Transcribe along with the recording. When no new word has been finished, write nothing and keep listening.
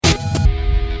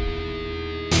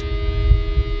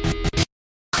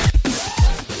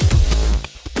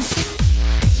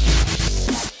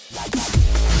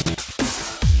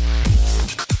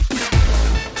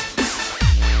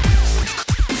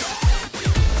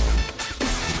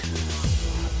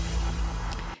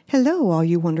Hello, all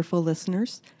you wonderful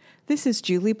listeners. This is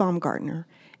Julie Baumgartner,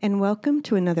 and welcome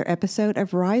to another episode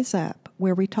of Rise Up,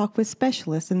 where we talk with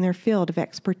specialists in their field of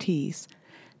expertise.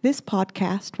 This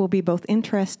podcast will be both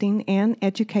interesting and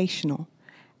educational.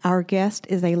 Our guest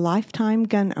is a lifetime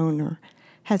gun owner,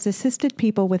 has assisted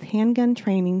people with handgun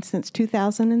training since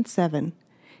 2007.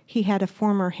 He had a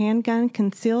former handgun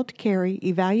concealed carry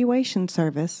evaluation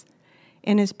service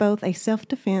and is both a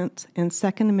self-defense and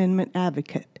Second Amendment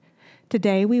advocate.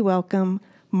 Today we welcome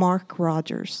Mark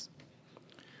Rogers.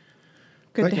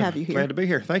 Good to have you here. Glad to be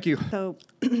here. Thank you. So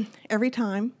every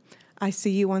time I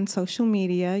see you on social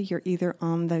media, you're either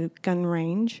on the gun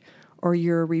range or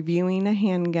you're reviewing a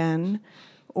handgun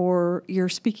or you're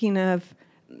speaking of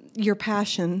your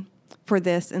passion for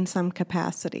this in some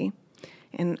capacity.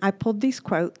 And I pulled these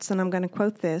quotes, and I'm going to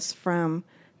quote this from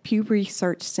Pew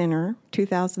Research Center,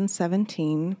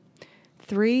 2017.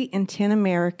 3 in 10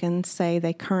 Americans say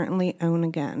they currently own a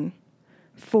gun.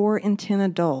 4 in 10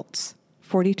 adults,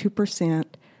 42%,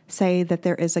 say that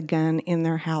there is a gun in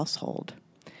their household.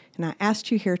 And I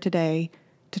asked you here today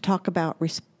to talk about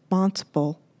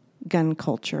responsible gun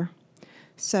culture.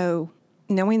 So,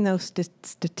 knowing those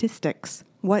statistics,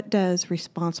 what does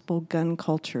responsible gun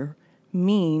culture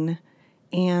mean,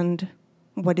 and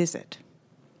what is it?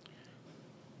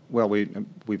 Well,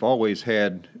 we've always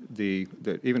had the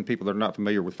even people that are not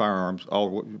familiar with firearms,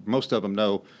 most of them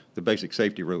know the basic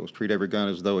safety rules. Treat every gun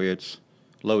as though it's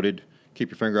loaded.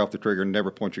 Keep your finger off the trigger and never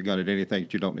point your gun at anything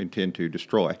that you don't intend to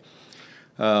destroy.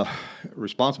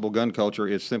 Responsible gun culture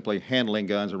is simply handling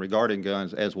guns and regarding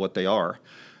guns as what they are,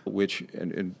 which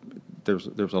and there's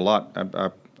a lot.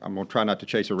 I'm going to try not to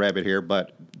chase a rabbit here,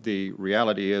 but the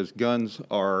reality is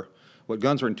what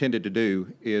guns are intended to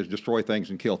do is destroy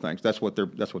things and kill things. That's what they're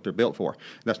built for.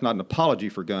 That's not an apology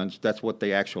for guns. That's what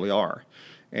they actually are.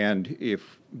 And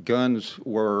if guns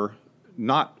were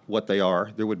not what they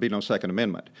are, there would be no Second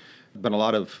Amendment. There's been a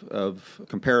lot of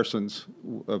comparisons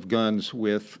of guns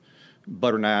with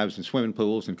butter knives and swimming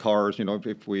pools and cars. You know,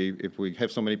 if we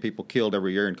have so many people killed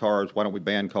every year in cars, why don't we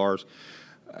ban cars?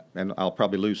 And I'll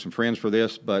probably lose some friends for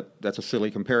this, but that's a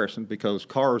silly comparison because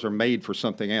cars are made for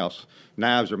something else.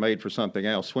 Knives are made for something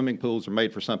else. Swimming pools are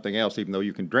made for something else. Even though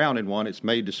you can drown in one, it's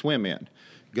made to swim in.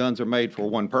 Guns are made for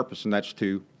one purpose, and that's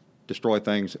to destroy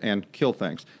things and kill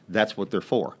things. That's what they're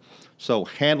for. So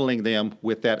handling them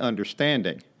with that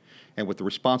understanding and with the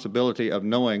responsibility of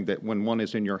knowing that when one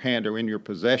is in your hand or in your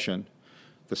possession,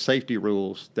 the safety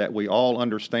rules that we all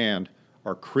understand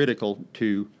are critical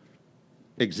to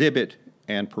exhibit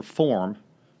and perform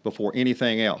before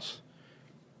anything else.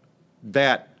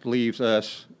 That leaves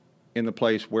us in the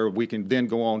place where we can then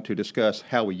go on to discuss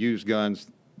how we use guns,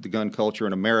 the gun culture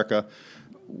in America,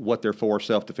 what they're for,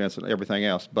 self-defense, and everything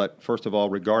else. But first of all,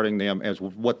 regarding them as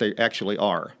what they actually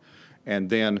are, and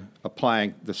then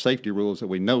applying the safety rules that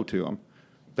we know to them.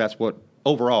 That's what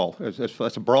overall,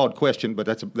 that's a broad question, but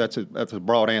that's a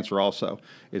broad answer also,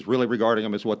 is really regarding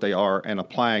them as what they are and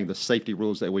applying the safety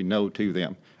rules that we know to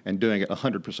them and doing it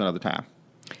 100% of the time.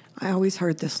 I always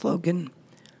heard the slogan,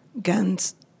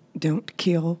 guns don't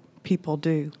kill, people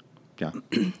do. Yeah.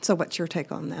 So what's your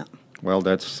take on that? Well,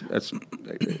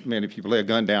 man, if you lay a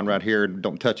gun down right here and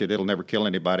don't touch it, it'll never kill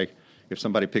anybody. If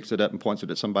somebody picks it up and points it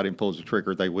at somebody and pulls the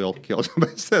trigger, they will kill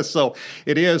somebody. So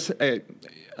it is,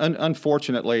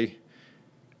 unfortunately,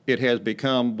 it has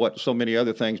become what so many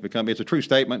other things become. It's a true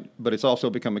statement, but it's also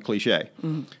become a cliche.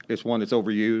 Mm-hmm. It's one that's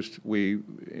overused.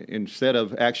 Instead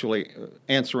of actually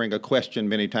answering a question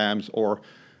many times or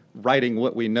writing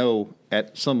what we know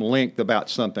at some length about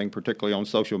something, particularly on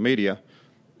social media,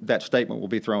 that statement will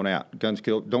be thrown out. Guns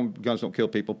don't kill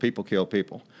people, people kill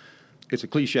people. It's a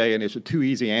cliche, and it's a too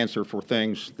easy answer for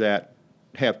things that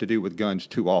have to do with guns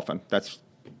too often. That's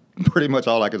pretty much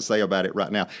all I can say about it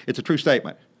right now. It's a true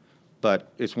statement,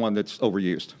 but it's one that's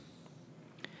overused.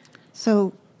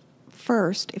 So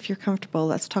first, if you're comfortable,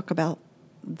 let's talk about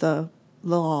the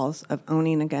laws of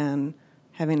owning a gun,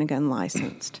 having a gun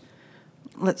licensed.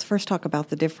 Let's first talk about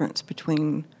the difference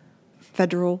between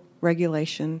federal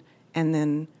regulation and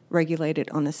then regulated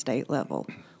on a state level.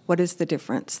 What is the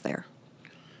difference there?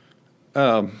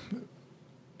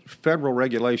 Federal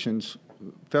regulation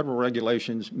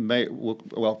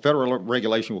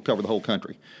will cover the whole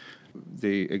country.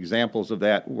 The examples of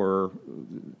that were,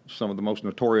 some of the most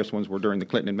notorious ones were during the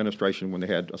Clinton administration when they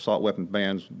had assault weapons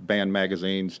bans, banned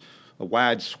magazines,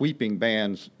 wide sweeping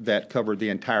bans that covered the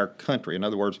entire country. In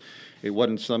other words, it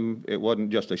wasn't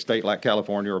just a state like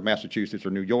California or Massachusetts or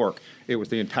New York. It was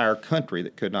the entire country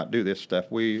that could not do this stuff.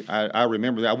 I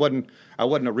remember that I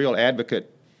wasn't a real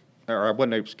advocate or I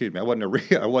wasn't, excuse me, I wasn't a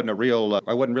real,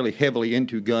 I wasn't really heavily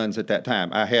into guns at that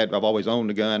time. I've always owned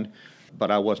a gun,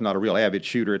 but I was not a real avid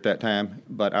shooter at that time.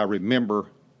 But I remember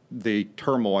the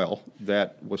turmoil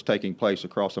that was taking place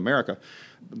across America.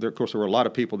 Of course, there were a lot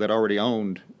of people that already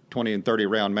owned 20 and 30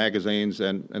 round magazines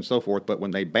and so forth, but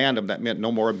when they banned them, that meant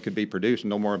no more of them could be produced and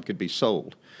no more of them could be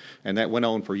sold. And that went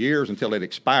on for years until it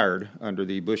expired under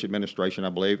the Bush administration, I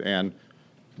believe, and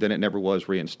then it never was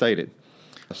reinstated.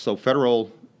 So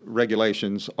federal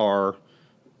regulations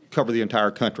cover the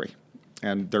entire country,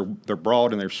 and they're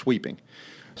broad and they're sweeping.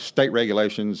 State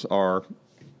regulations are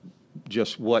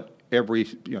just what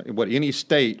what any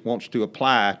state wants to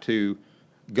apply to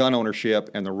gun ownership,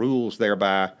 and the rules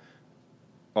thereby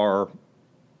are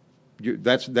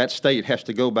that state has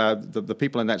to go by the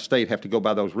people in that state have to go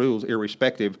by those rules,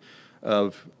 irrespective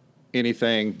of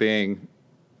anything being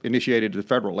initiated at the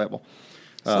federal level.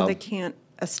 So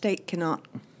a state cannot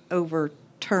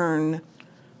overturn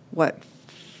what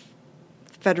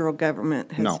federal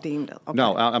government has deemed. Okay.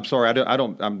 No, I'm sorry.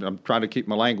 I'm trying to keep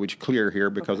my language clear here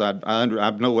because I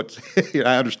know what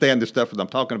I understand this stuff because I'm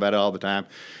talking about it all the time.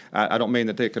 I don't mean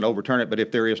that they can overturn it, but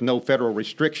if there is no federal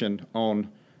restriction on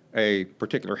a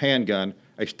particular handgun,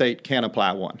 a state can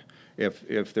apply one.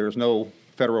 If there's no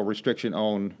federal restriction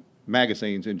on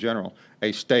magazines in general,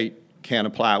 a state can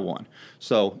apply one.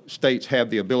 So states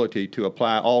have the ability to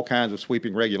apply all kinds of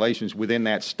sweeping regulations within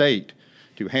that state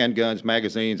to handguns,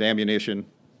 magazines, ammunition,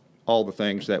 all the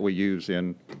things that we use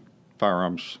in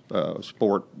firearms,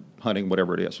 sport, hunting,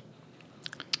 whatever it is.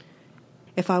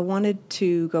 If I wanted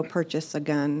to go purchase a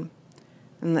gun,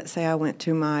 and let's say I went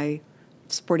to my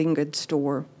sporting goods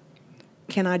store,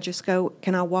 can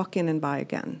I walk in and buy a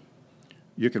gun?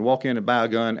 You can walk in and buy a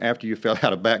gun after you fill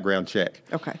out a background check.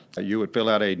 Okay. You would fill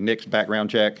out a NICS background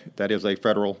check. That is a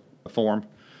federal form.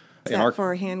 Is that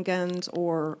for handguns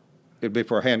or? It'd be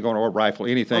for a handgun or a rifle,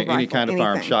 anything, any kind of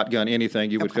firearm, shotgun, anything.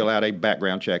 You would fill out a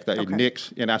background check, a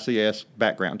NICS, NICS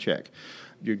background check.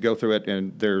 You'd go through it,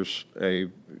 and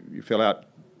you fill out.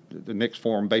 The NICS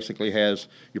form basically has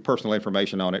your personal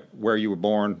information on it, where you were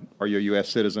born, are you a U.S.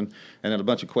 citizen, and then a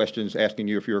bunch of questions asking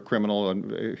you if you're a criminal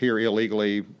and here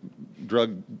illegally,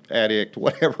 drug addict,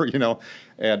 whatever,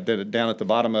 and then down at the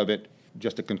bottom of it,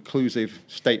 just a conclusive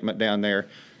statement down there.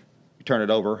 You turn it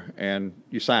over and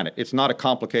you sign it. It's not a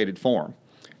complicated form.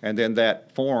 And then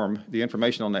that form, the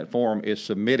information on that form is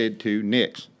submitted to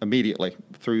NICS immediately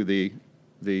through the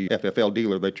FFL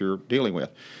dealer that you're dealing with.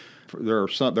 There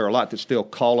are a lot that still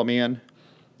call them in.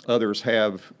 Others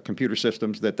have computer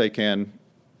systems that they can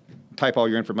type all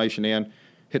your information in,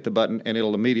 hit the button, and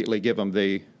it'll immediately give them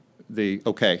the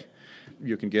okay.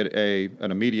 You can get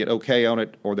an immediate okay on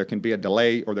it, or there can be a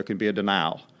delay, or there can be a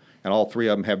denial. And all three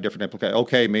of them have different implications.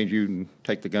 Okay means you can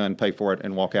take the gun, pay for it,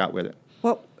 and walk out with it.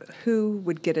 Well, who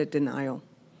would get a denial?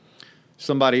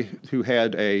 Somebody who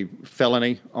had a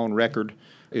felony on record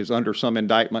is under some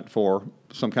indictment for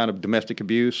some kind of domestic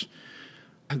abuse.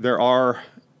 There are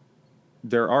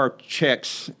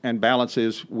checks and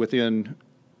balances within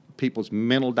people's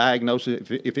mental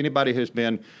diagnosis. If anybody has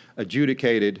been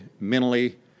adjudicated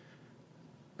mentally,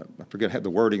 I forget the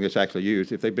wording that's actually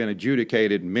used, if they've been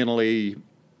adjudicated mentally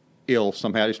ill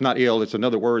somehow, it's not ill, it's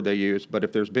another word they use, but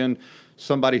if there's been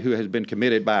somebody who has been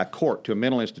committed by a court to a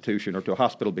mental institution or to a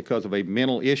hospital because of a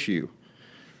mental issue,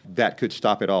 that could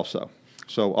stop it also.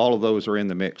 So all of those are in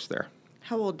the mix there.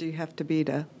 How old do you have to be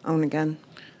to own a gun?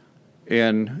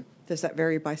 Does that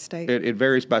vary by state? It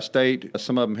varies by state.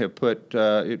 Some of them have put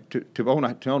to own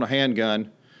a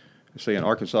handgun. Say in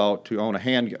Arkansas, not to own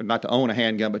a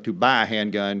handgun, but to buy a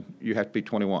handgun, you have to be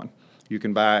 21. You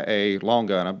can buy a long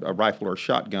gun, a rifle or a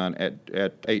shotgun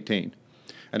at 18,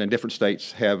 and then different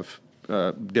states have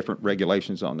different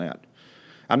regulations on that.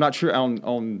 I'm not sure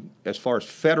on as far as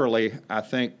federally. I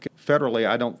think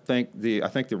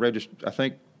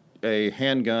a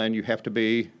handgun you have to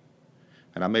be,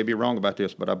 and I may be wrong about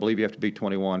this, but I believe you have to be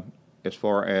 21 as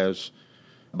far as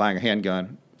buying a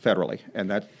handgun federally,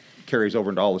 and that carries over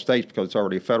into all the states because it's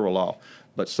already a federal law.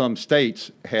 But some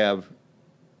states have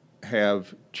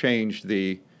changed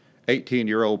the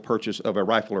 18-year-old purchase of a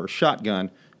rifle or a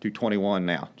shotgun to 21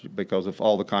 now because of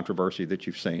all the controversy that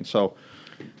you've seen. So.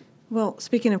 Well,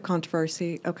 speaking of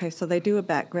controversy, okay, so they do a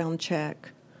background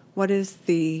check. What is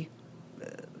the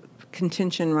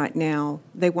contention right now?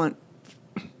 They want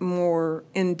more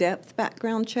in-depth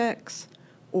background checks,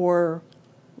 or?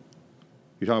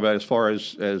 You're talking about as far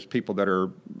as people that are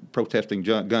protesting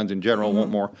guns in general want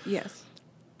more? Yes.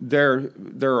 There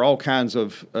are all kinds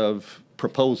of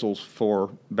proposals for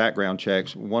background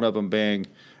checks, one of them being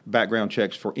background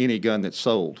checks for any gun that's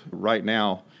sold. Right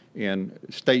now, in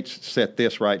states set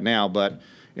this right now, but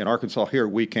In Arkansas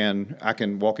here, I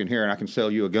can walk in here and I can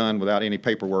sell you a gun without any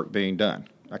paperwork being done.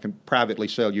 I can privately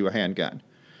sell you a handgun.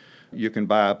 You can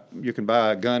buy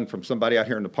a gun from somebody out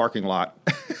here in the parking lot.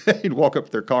 You'd walk up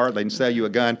to their car, they can sell you a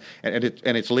gun, and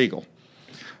it's legal.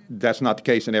 That's not the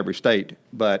case in every state,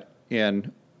 but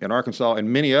in Arkansas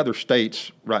and many other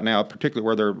states right now,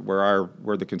 particularly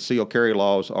where the concealed carry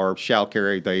laws are shall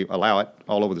carry, they allow it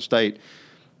all over the state,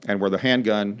 and where the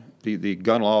handgun, the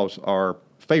gun laws are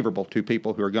favorable to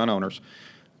people who are gun owners.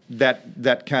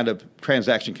 That kind of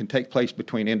transaction can take place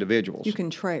between individuals. You can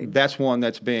trade. That's one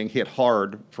that's being hit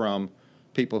hard from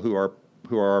people who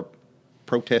are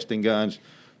protesting guns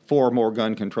for more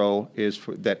gun control,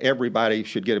 that everybody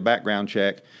should get a background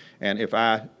check. And if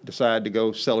I decide to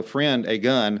go sell a friend a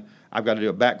gun, I've got to do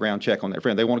a background check on that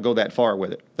friend. They want to go that far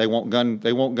with it. They want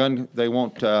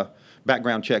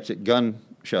background checks at gun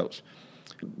shows.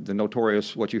 The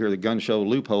notorious, what you hear, the gun show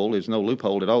loophole is no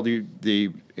loophole at all.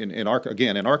 In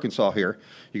Arkansas here,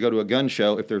 you go to a gun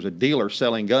show, if there's a dealer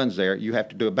selling guns there, you have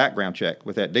to do a background check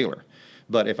with that dealer.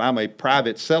 But if I'm a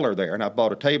private seller there and I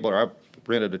bought a table or I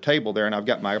rented a table there and I've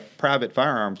got my private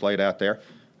firearms laid out there,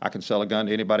 I can sell a gun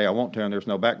to anybody I want to and there's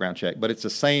no background check. But it's the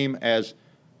same as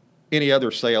any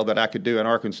other sale that I could do in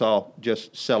Arkansas,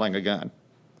 just selling a gun.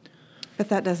 But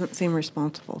that doesn't seem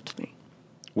responsible to me.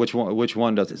 Which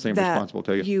one doesn't seem responsible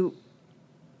to you?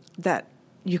 That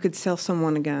you could sell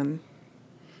someone a gun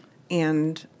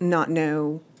and not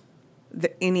know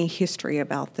any history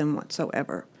about them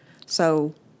whatsoever.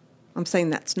 So I'm saying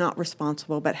that's not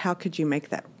responsible, but how could you make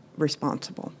that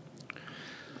responsible?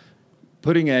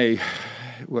 Putting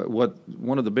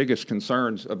one of the biggest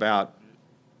concerns about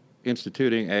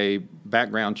instituting a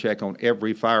background check on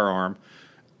every firearm,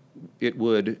 it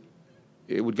would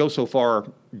go so far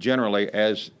generally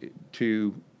as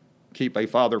to keep a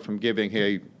father from giving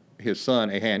his son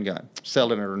a handgun,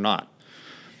 selling it or not.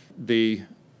 The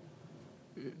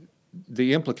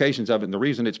implications of it, and the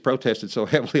reason it's protested so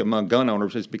heavily among gun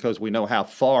owners, is because we know how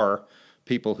far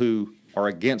people who are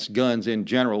against guns in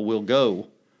general will go.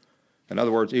 In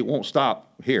other words, it won't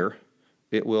stop here.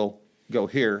 It will go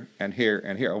here and here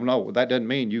and here. Oh, no, that doesn't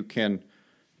mean you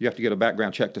have to get a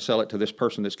background check to sell it to this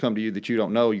person that's come to you that you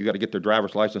don't know. You got to get their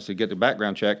driver's license to get the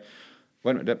background check.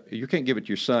 Wait a minute, you can't give it to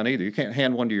your son either. You can't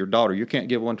hand one to your daughter. You can't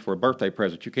give one for a birthday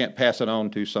present. You can't pass it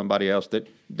on to somebody else that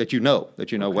you know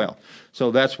okay. Well. So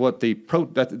that's what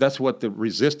that's what the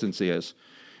resistance is,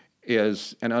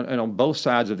 and on both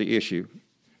sides of the issue,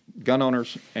 gun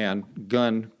owners and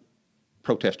gun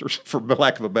protesters, for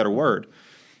lack of a better word,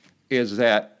 is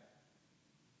that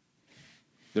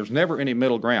there's never any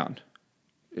middle ground.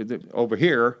 Over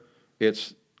here,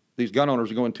 it's these gun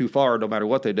owners are going too far no matter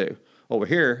what they do. Over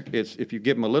here, it's if you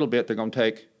give them a little bit, they're going to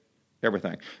take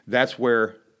everything. That's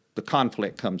where the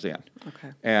conflict comes in.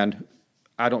 Okay. And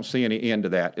I don't see any end to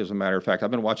that, as a matter of fact.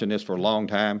 I've been watching this for a long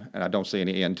time, and I don't see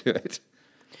any end to it.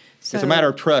 So, it's a matter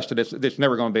of trust, and it's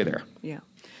never going to be there. Yeah.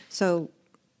 So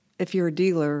if you're a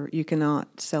dealer, you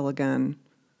cannot sell a gun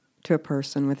to a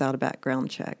person without a background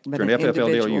check. But if you're an FFL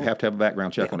dealer, you have to have a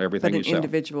background check on everything you sell. But an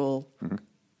individual,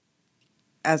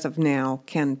 as of now,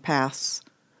 can pass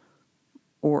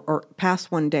or pass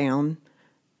one down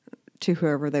to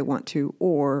whoever they want to,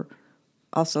 or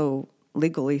also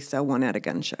legally sell one at a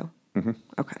gun show. Mm-hmm.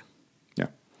 Okay. Yeah.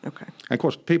 Okay. And of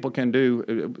course, people can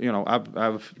do.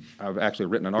 I've actually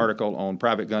written an article on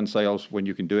private gun sales when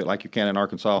you can do it like you can in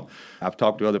Arkansas. I've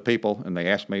talked to other people, and they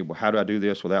ask me, "Well, how do I do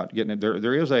this without getting it?"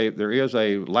 There is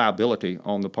a liability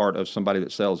on the part of somebody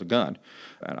that sells a gun,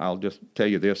 and I'll just tell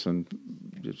you this and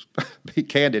just be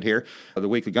candid here. The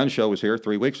week the gun show was here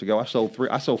 3 weeks ago, I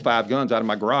sold 5 guns out of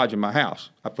my garage in my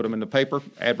house. I put them in the paper,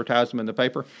 advertised them in the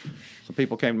paper. Some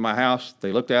people came to my house,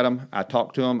 they looked at them, I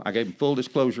talked to them, I gave them full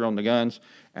disclosure on the guns,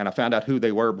 and I found out who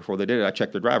they were before they did it. I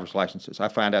checked their driver's licenses. I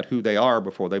find out who they are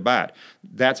before they buy it.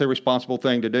 That's a responsible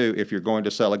thing to do if you're going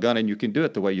to sell a gun, and you can do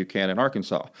it the way you can in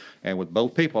Arkansas. And with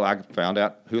both people, I found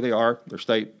out who they are, their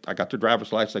state. I got their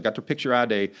driver's license. I got their picture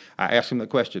ID. I asked them the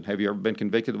question, have you ever been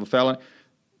convicted of a felony?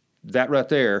 That right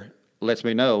there lets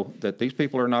me know that these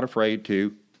people are not afraid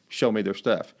to show me their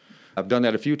stuff. I've done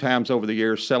that a few times over the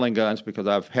years, selling guns, because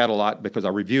I've had a lot, because I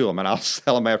review them, and I'll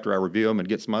sell them after I review them and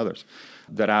get some others.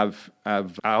 That I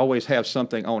always have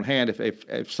something on hand.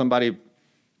 If somebody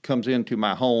comes into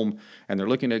my home and they're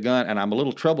looking at a gun and I'm a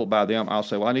little troubled by them, I'll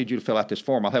say, well, I need you to fill out this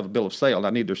form. I'll have a bill of sale. I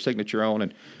need their signature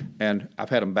on, and I've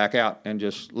had them back out and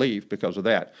just leave because of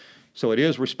that. So it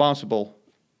is responsible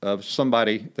of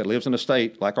somebody that lives in a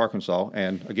state like Arkansas,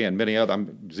 and again, many other, I'm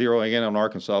zeroing in on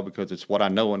Arkansas because it's what I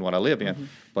know and what I live in,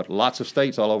 but lots of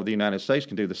states all over the United States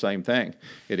can do the same thing.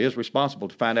 It is responsible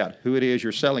to find out who it is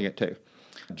you're selling it to.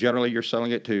 Generally, you're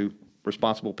selling it to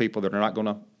responsible people that are not going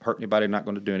to hurt anybody, not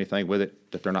going to do anything with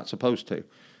it that they're not supposed to.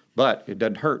 But it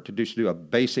doesn't hurt to do a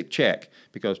basic check,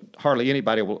 because hardly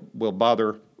anybody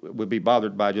would be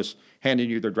bothered by just handing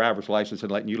you their driver's license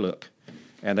and letting you look,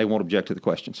 and they won't object to the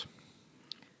questions.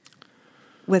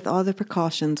 With all the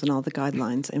precautions and all the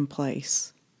guidelines in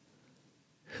place,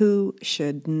 who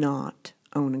should not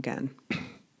own a gun?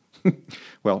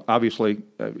 Well, obviously,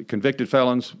 convicted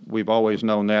felons, we've always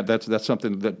known that. That's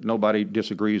something that nobody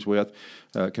disagrees with.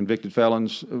 Convicted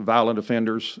felons, violent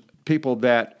offenders, people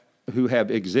who have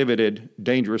exhibited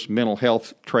dangerous mental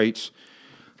health traits.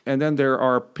 And then there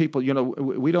are people,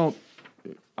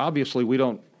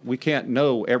 we can't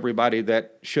know everybody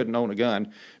that shouldn't own a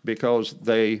gun, because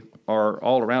they are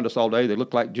all around us all day. They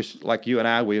look just like you and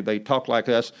I. They talk like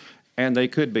us. And they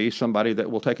could be somebody that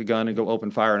will take a gun and go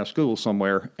open fire in a school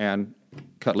somewhere and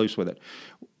cut loose with it.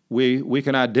 We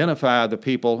can identify the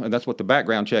people, and that's what the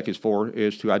background check is for,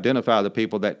 is to identify the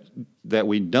people that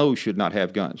we know should not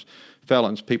have guns.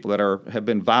 Felons, people that have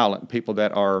been violent, people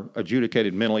that are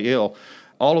adjudicated mentally ill.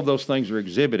 All of those things are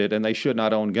exhibited, and they should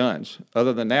not own guns.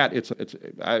 Other than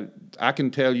that, I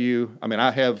can tell you,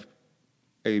 I have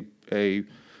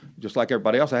just like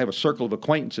everybody else, I have a circle of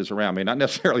acquaintances around me, not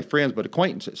necessarily friends, but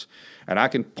acquaintances. And I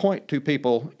can point to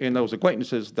people in those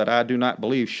acquaintances that I do not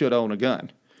believe should own a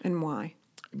gun. And why?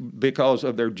 Because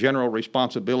of their general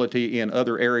responsibility in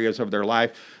other areas of their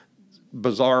life,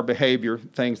 bizarre behavior,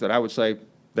 things that I would say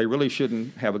they really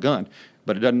shouldn't have a gun.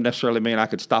 But it doesn't necessarily mean I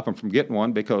could stop them from getting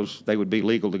one, because they would be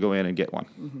legal to go in and get one.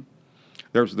 Mm-hmm.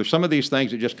 There's some of these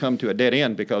things that just come to a dead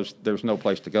end because there's no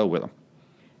place to go with them.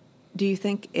 Do you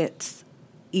think it's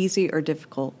easy or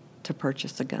difficult to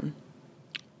purchase a gun?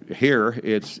 Here,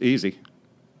 it's easy.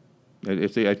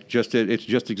 It's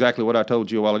just exactly what I told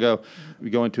you a while ago. You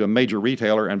go into a major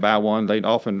retailer and buy one, they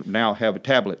often now have a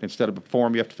tablet. Instead of a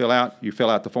form you have to fill out, you fill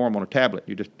out the form on a tablet.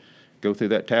 You just go through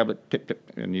that tablet, tip,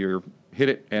 tip, and you hit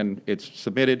it, and it's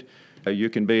submitted. You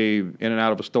can be in and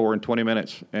out of a store in 20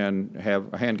 minutes and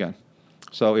have a handgun.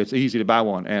 So it's easy to buy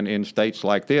one. And in states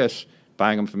like this,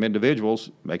 buying them from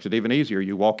individuals makes it even easier.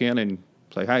 You walk in and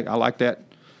say, hey, I like that,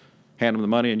 hand them the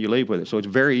money, and you leave with it. So it's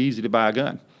very easy to buy a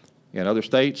gun. In other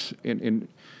states,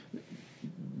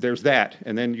 there's that.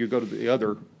 And then you go to the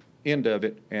other end of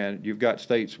it, and you've got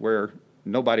states where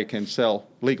nobody can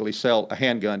legally sell a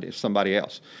handgun to somebody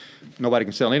else. Nobody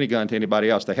can sell any gun to anybody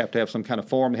else. They have to have some kind of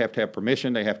form. They have to have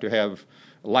permission. They have to have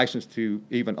a license to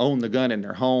even own the gun in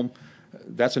their home.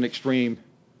 That's an extreme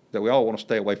that we all want to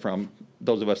stay away from,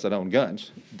 those of us that own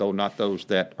guns, though not those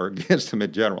that are against them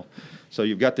in general. So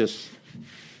you've got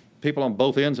people on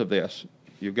both ends of this.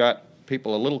 You've got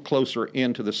people a little closer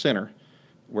into the center,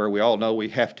 where we all know we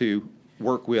have to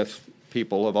work with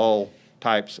people of all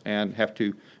types and have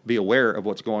to be aware of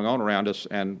what's going on around us,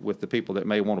 and with the people that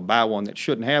may want to buy one that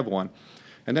shouldn't have one.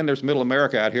 And then there's middle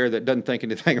America out here that doesn't think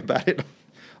anything about it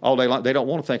all day long. They don't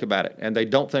want to think about it, and they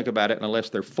don't think about it unless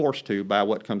they're forced to by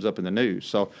what comes up in the news.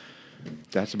 So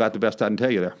that's about the best I can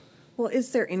tell you there. Well,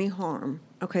 is there any harm?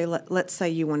 Okay, let's say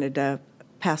you wanted to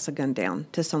pass a gun down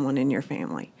to someone in your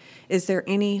family. Is there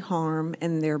any harm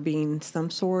in there being some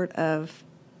sort of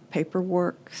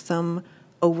paperwork, some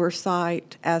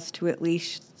oversight as to at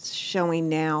least showing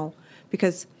now?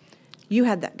 Because you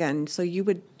had that gun, so you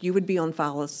would be on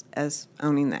file as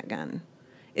owning that gun.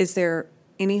 Is there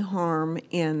any harm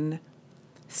in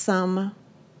some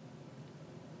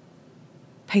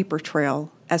paper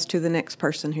trail as to the next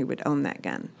person who would own that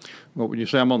gun? Well, when you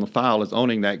say I'm on the file as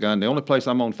owning that gun, the only place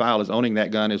I'm on file as owning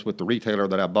that gun is with the retailer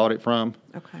that I bought it from.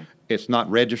 Okay. It's not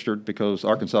registered because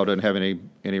Arkansas doesn't have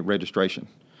any registration.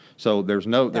 So there's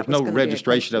no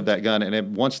registration of that gun, and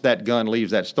then once that gun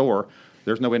leaves that store,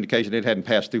 there's no indication it hadn't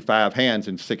passed through 5 hands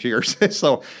in 6 years.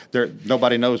 So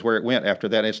nobody knows where it went after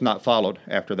that. It's not followed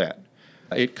after that.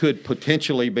 It could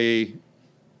potentially be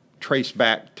traced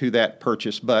back to that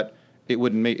purchase, but it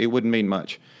wouldn't mean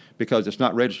much because it's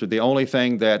not registered. The only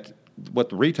thing what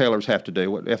the retailers have to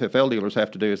do, what FFL dealers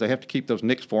have to do, is they have to keep those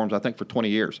NICS forms, I think, for 20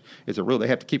 years. It's a rule. They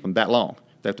have to keep them that long.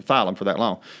 They have to file them for that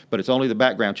long. But it's only the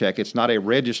background check. It's not a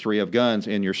registry of guns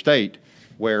in your state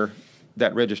where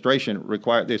that registration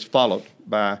is followed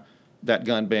by that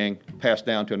gun being passed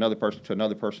down to another person, to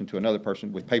another person, to another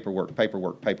person with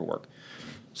paperwork.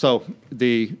 So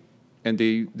the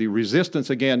resistance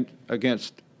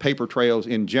against paper trails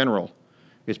in general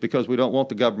is because we don't want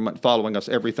the government following us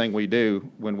everything we do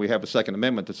when we have a Second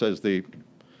Amendment that says the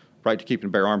right to keep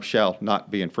and bear arms shall not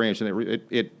be infringed. And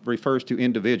it refers to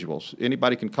individuals.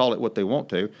 Anybody can call it what they want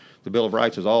to. The Bill of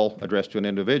Rights is all addressed to an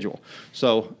individual.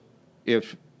 So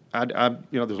if there's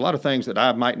a lot of things that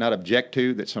I might not object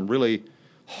to that some really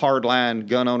hardline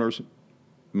gun owners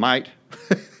might.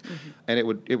 And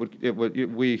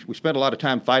we spent a lot of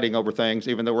time fighting over things,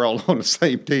 even though we're all on the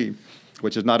same team,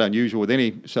 which is not unusual with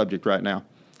any subject right now.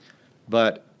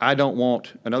 But I don't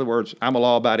want, in other words, I'm a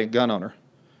law-abiding gun owner.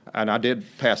 And I did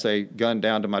pass a gun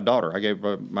down to my daughter. I gave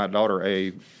my daughter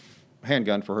a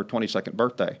handgun for her 22nd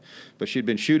birthday. But she'd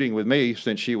been shooting with me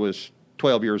since she was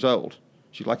 12 years old.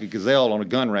 She's like a gazelle on a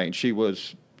gun range.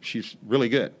 She's really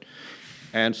good.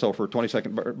 And so for her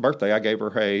 22nd birthday, I gave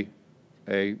her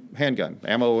a handgun,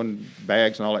 ammo and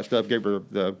bags and all that stuff. Gave her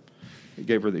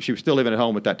she was still living at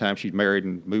home at that time. She's married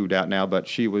and moved out now, but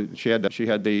she had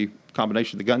the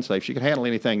combination of the gun safe. She could handle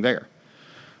anything there.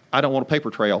 I don't want a paper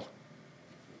trail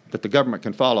that the government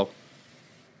can follow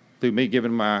through me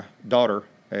giving my daughter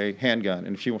a handgun,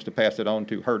 and if she wants to pass it on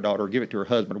to her daughter or give it to her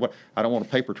husband, or what, I don't want a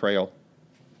paper trail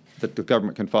that the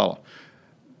government can follow.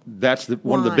 That's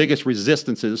one of the biggest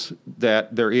resistances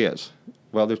that there is.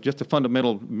 Well, there's just a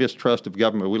fundamental mistrust of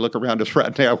government. We look around us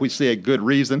right now, we see a good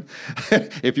reason.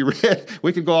 If you read,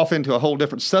 we could go off into a whole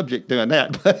different subject doing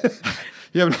that, but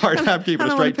you have a hard time keeping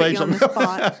a straight face on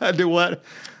the Do what?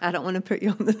 I don't want to put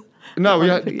you on the...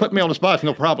 No, put me on the spot,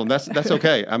 no problem. That's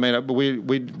okay. I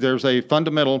mean, there's a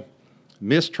fundamental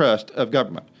mistrust of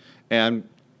government, and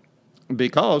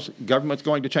because government's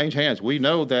going to change hands, we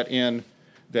know that in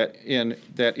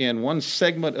one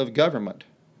segment of government,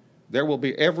 there will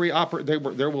be every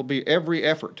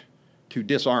effort to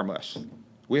disarm us.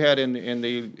 We had in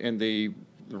the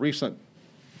recent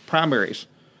primaries,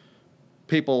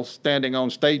 people standing on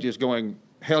stages going,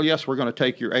 hell yes, we're going to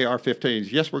take your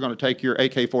AR-15s. Yes, we're going to take your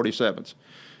AK-47s.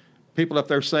 People up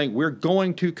there saying, we're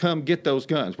going to come get those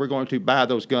guns. We're going to buy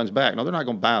those guns back. No, they're not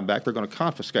going to buy them back. They're going to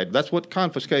confiscate them. That's what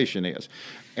confiscation is.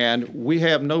 And we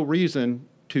have no reason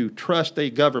to trust a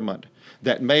government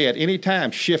that may at any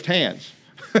time shift hands.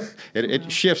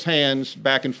 It shifts hands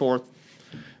back and forth.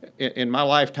 In my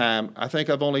lifetime, I think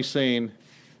I've only seen,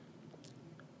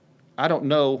 I don't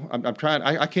know,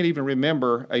 I can't even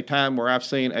remember a time where I've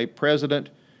seen a president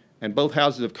and both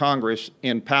houses of Congress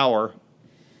in power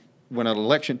when an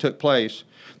election took place,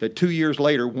 that 2 years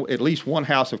later, at least one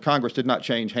house of Congress did not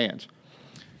change hands.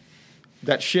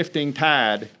 That shifting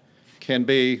tide can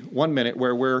be 1 minute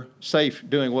where we're safe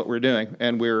doing what we're doing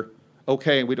and we're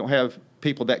okay and we don't have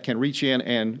people that can reach in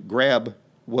and grab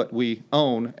what we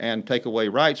own and take away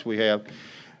rights we have.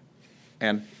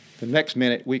 And the next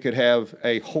minute, we could have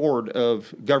a horde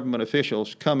of government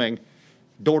officials coming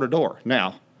door to door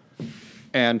now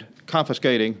and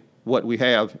confiscating what we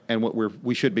have and what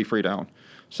we should be free to own.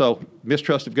 So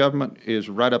mistrust of government is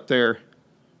right up there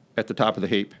at the top of the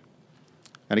heap.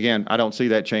 And again, I don't see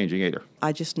that changing either.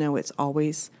 I just know it's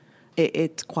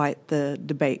quite the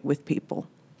debate with people.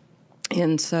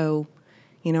 And so,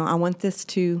 I want this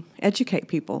to educate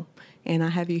people. And I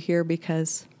have you here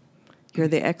because you're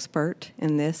the expert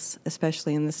in this,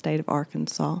 especially in the state of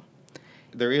Arkansas.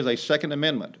 There is a Second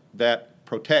Amendment that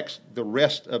protects the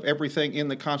rest of everything in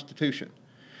the Constitution.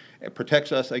 It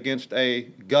protects us against a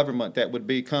government that would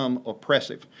become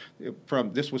oppressive.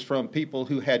 This was from people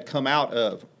who had come out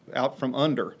from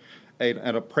under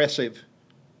an oppressive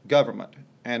government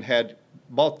and had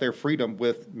bought their freedom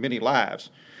with many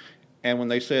lives. And when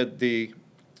they said the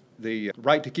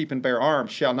right to keep and bear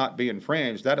arms shall not be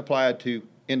infringed, that applied to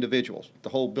individuals. The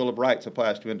whole Bill of Rights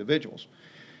applies to individuals.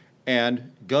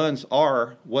 And guns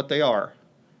are what they are.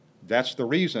 That's the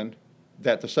reason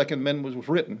that the Second Amendment was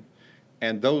written.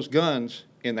 And those guns,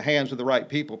 in the hands of the right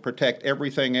people, protect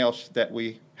everything else that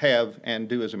we have and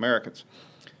do as Americans.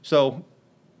 So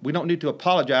we don't need to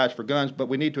apologize for guns, but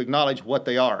we need to acknowledge what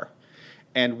they are.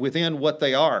 And within what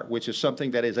they are, which is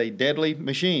something that is a deadly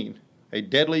machine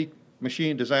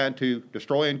designed to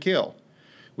destroy and kill,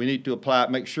 we need to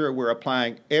make sure we're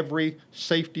applying every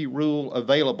safety rule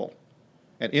available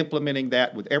and implementing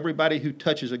that with everybody who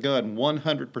touches a gun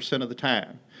 100% of the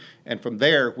time. And from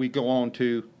there, we go on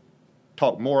to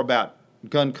talk more about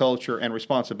gun culture and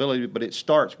responsibility, but it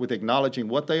starts with acknowledging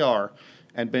what they are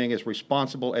and being as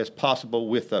responsible as possible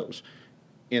with those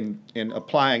in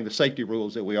applying the safety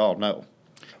rules that we all know.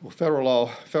 Well, federal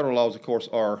laws, of course,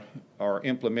 are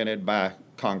implemented by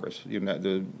Congress.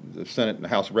 The Senate and the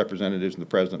House of Representatives and the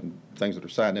President, and things that are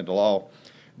signed into law.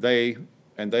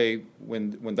 When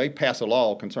they pass a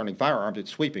law concerning firearms, it's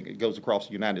sweeping. It goes across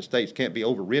the United States. Can't be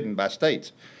overridden by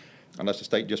states, unless the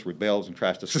state just rebels and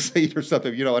tries to secede or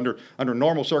something. Under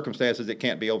normal circumstances, it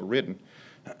can't be overridden.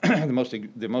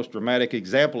 The most dramatic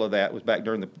example of that was back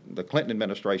during the Clinton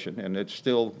administration, and it's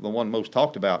still the one most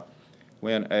talked about,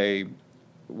 when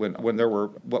there were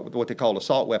what they called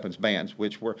assault weapons bans,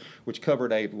 which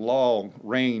covered a long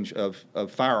range of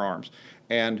firearms.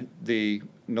 and the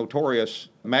notorious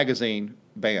magazine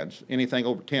bans. Anything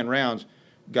over 10 rounds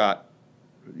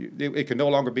it can no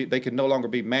longer be, they can no longer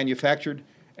be manufactured,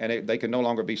 and they can no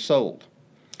longer be sold.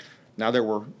 Now, there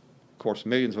were, of course,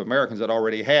 millions of Americans that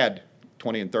already had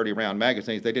 20 and 30 round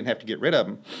magazines. They didn't have to get rid of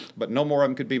them, but no more of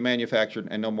them could be manufactured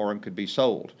and no more of them could be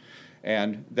sold.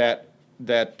 And that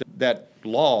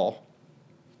law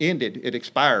ended, it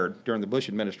expired during the Bush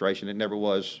administration. It never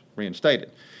was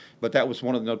reinstated. But that was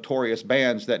one of the notorious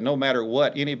bans that no matter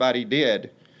what anybody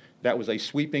did, that was a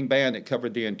sweeping ban that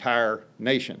covered the entire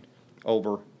nation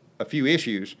over a few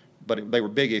issues, but they were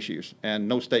big issues, and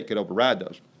no state could override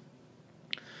those.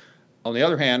 On the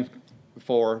other hand,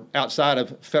 for outside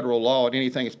of federal law and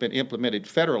anything that's been implemented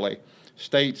federally,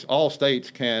 all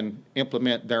states can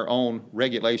implement their own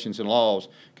regulations and laws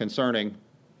concerning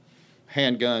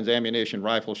handguns, ammunition,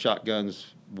 rifles,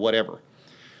 shotguns, whatever.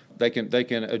 They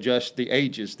can adjust the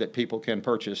ages that people can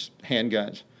purchase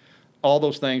handguns. All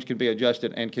those things can be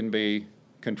adjusted and can be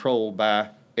controlled by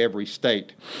every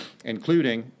state,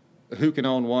 including who can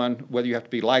own one, whether you have to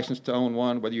be licensed to own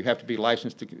one, whether you have to be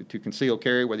licensed to conceal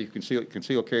carry, whether you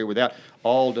conceal carry without,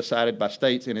 all decided by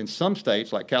states. And in some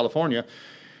states, like California,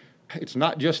 it's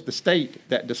not just the state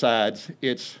that decides,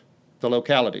 it's the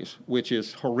localities, which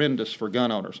is horrendous for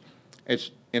gun owners.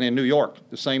 And in New York,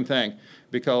 the same thing,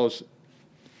 because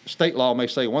state law may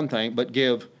say one thing, but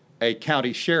give a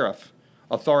county sheriff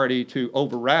authority to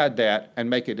override that and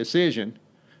make a decision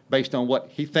based on what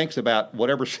he thinks about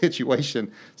whatever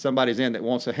situation somebody's in that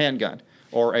wants a handgun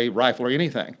or a rifle or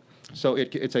anything. So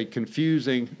it's a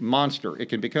confusing monster. It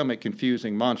can become a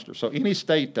confusing monster. So any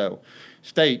state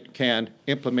can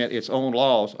implement its own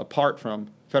laws apart from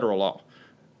federal law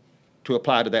to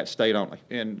apply to that state only.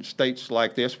 In states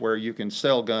like this where you can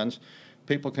sell guns,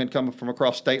 people can come from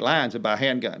across state lines and buy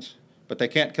handguns, but they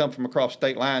can't come from across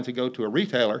state lines and go to a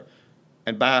retailer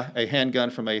and buy a handgun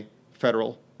from a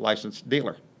federal licensed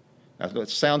dealer. It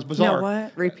sounds bizarre. No,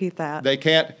 what? Repeat that. They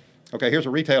can't. Okay, here's a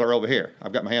retailer over here.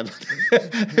 I've got my hands.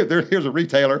 Here's a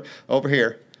retailer over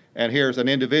here, and here's an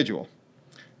individual.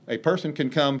 A person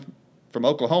can come from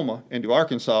Oklahoma into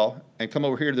Arkansas and come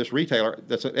over here to this retailer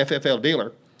that's an FFL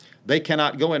dealer. They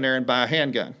cannot go in there and buy a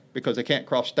handgun because they can't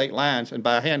cross state lines and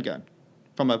buy a handgun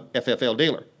from a FFL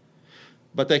dealer.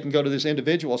 But they can go to this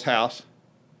individual's house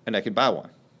and they can buy one.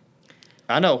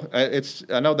 I know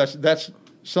that's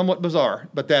somewhat bizarre,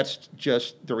 but that's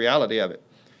just the reality of it.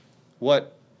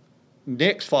 What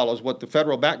NICS follows, what the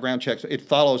federal background checks, it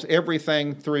follows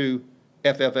everything through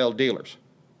FFL dealers.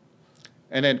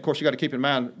 And then, of course, you got to keep in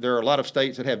mind there are a lot of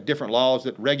states that have different laws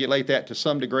that regulate that to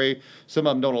some degree. Some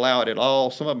of them don't allow it at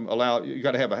all. Some of them allow you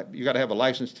got to have a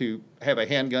license to have a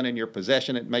handgun in your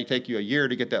possession. It may take you a year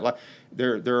to get that.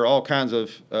 There are all kinds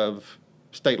of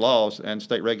state laws and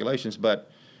state regulations, but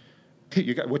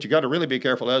what you got to really be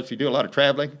careful of if you do a lot of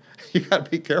traveling, you got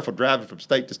to be careful driving from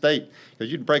state to state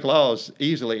because you can break laws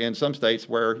easily in some states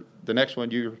where the next one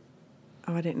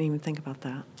Oh, I didn't even think about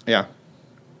that. Yeah.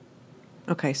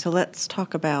 Okay, so let's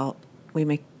talk about, we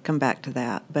may come back to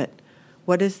that, but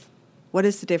what is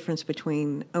the difference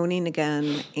between owning a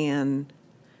gun and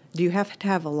do you have to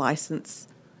have a license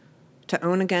to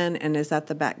own a gun, and is that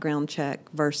the background check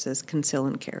versus conceal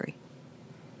and carry?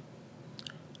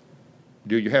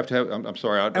 Do you have to have, I'm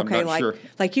sorry, I'm not sure.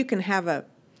 Like you can have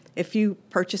if you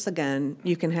purchase a gun,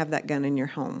 you can have that gun in your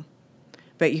home,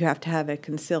 but you have to have a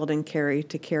concealed and carry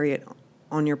to carry it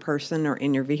on your person or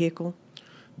in your vehicle?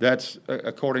 That's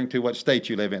according to what state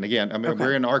you live in. Again, I mean, Okay.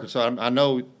 We're in Arkansas. I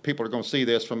know people are going to see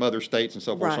this from other states and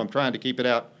so forth, Right. so I'm trying to keep it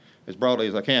out as broadly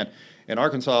as I can. In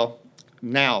Arkansas,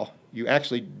 now, you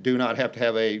actually do not have to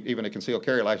have even a concealed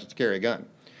carry license to carry a gun.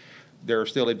 There are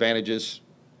still advantages,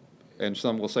 and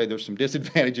some will say there's some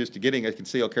disadvantages to getting a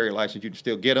concealed carry license. You can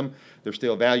still get them. There's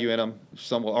still value in them.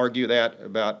 Some will argue that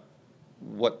about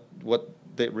what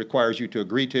that requires you to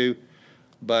agree to.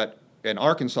 But in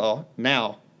Arkansas,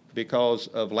 now, because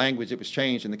of language that was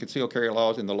changed in the concealed carry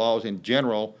laws and the laws in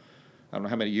general, I don't know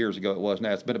how many years ago it was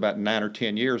now, it's been about 9 or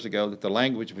 10 years ago that the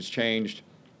language was changed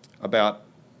about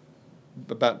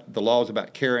the laws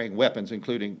about carrying weapons,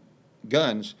 including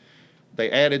guns. They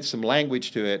added some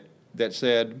language to it that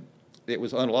said it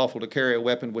was unlawful to carry a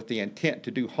weapon with the intent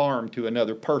to do harm to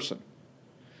another person.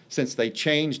 Since they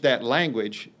changed that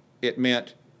language, it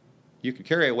meant you could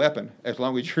carry a weapon as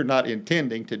long as you're not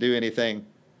intending to do anything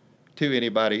to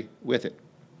anybody with it.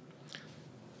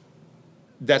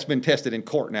 That's been tested in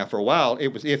court now. For a while, it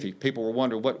was iffy. People were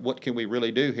wondering, what can we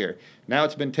really do here? Now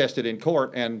it's been tested in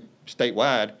court, and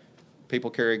statewide, people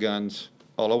carry guns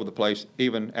all over the place,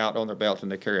 even out on their belts,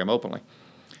 and they carry them openly.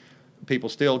 People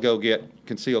still go get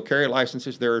concealed carry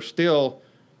licenses. There are still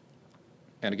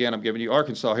and again, I'm giving you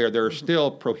Arkansas here, there are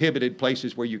still prohibited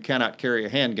places where you cannot carry a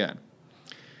handgun.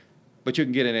 But you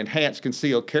can get an enhanced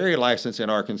concealed carry license in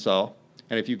Arkansas.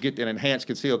 And if you get an enhanced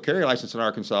concealed carry license in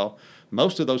Arkansas,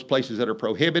 most of those places that are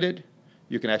prohibited,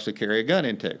 you can actually carry a gun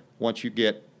into once you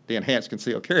get the enhanced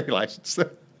concealed carry license.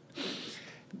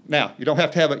 Now, you don't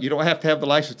have to have the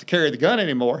license to carry the gun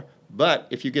anymore, but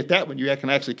if you get that one, you can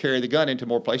actually carry the gun into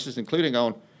more places, including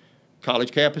on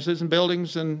college campuses and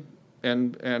buildings and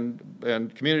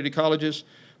community colleges,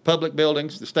 public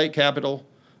buildings, the state capitol,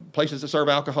 places that serve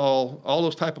alcohol, all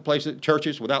those type of places,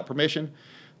 churches without permission,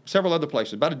 several other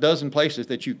places, about a dozen places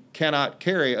that you cannot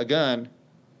carry a gun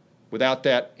without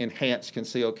that enhanced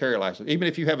concealed carry license. Even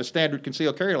if you have a standard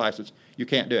concealed carry license, you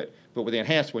can't do it. But with the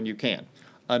enhanced one, you can.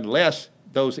 Unless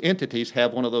those entities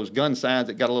have one of those gun signs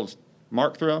that got a little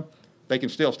mark through them, they can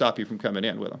still stop you from coming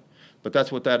in with them. But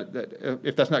that's what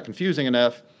if that's not confusing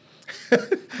enough,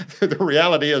 the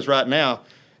reality is right now,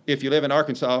 if you live in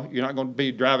Arkansas, you're not going to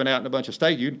be driving out in a bunch of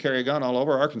states. You can carry a gun all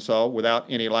over Arkansas without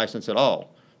any license at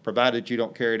all, provided you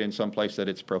don't carry it in some place that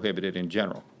it's prohibited in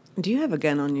general. Do you have a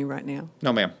gun on you right now?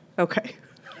 No, ma'am. Okay.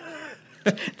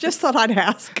 Just thought I'd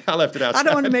ask. I left it outside. I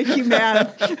don't want to make you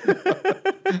mad.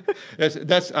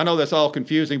 I know that's all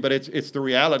confusing, but it's the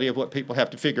reality of what people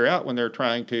have to figure out when they're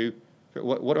trying to,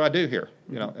 what do I do here?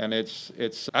 You know, and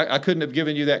I couldn't have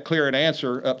given you that clear an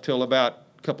answer up till about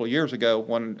a couple of years ago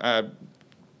when I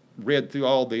read through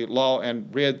all the law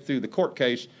and read through the court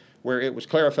case where it was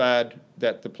clarified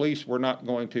that the police were not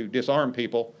going to disarm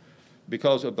people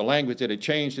because of the language that had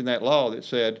changed in that law that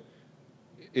said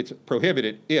it's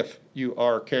prohibited if you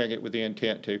are carrying it with the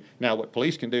intent to. Now, what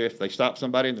police can do if they stop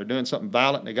somebody and they're doing something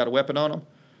violent and they got a weapon on them,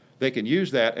 they can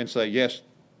use that and say, yes,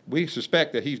 we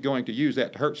suspect that he's going to use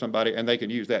that to hurt somebody, and they can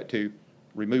use that to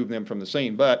remove them from the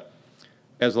scene. But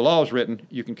as the law is written,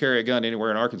 you can carry a gun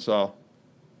anywhere in Arkansas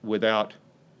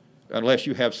unless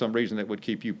you have some reason that would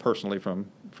keep you personally from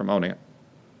owning it.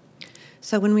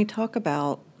 So when we talk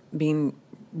about being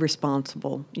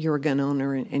responsible, you're a gun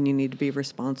owner and you need to be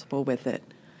responsible with it.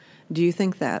 Do you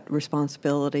think that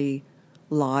responsibility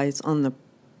lies on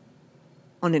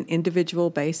an individual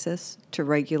basis to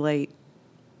regulate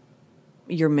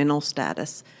your mental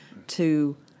status,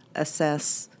 to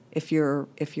assess if you're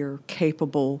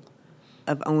capable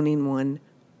of owning one,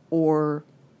 or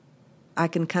I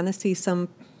can kind of see some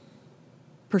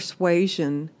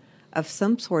persuasion of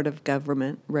some sort of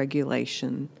government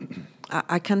regulation?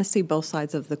 I kind of see both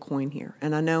sides of the coin here.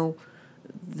 And I know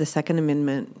the Second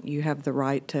Amendment, you have the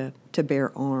right to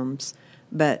bear arms,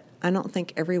 but I don't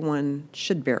think everyone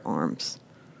should bear arms.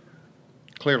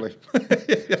 Clearly.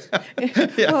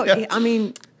 Well, I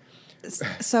mean,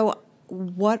 so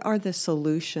what are the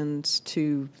solutions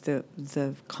to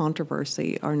the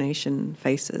controversy our nation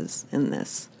faces in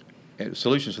this?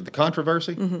 Solutions to the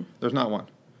controversy? Mm-hmm. There's not one.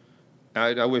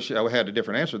 I wish I had a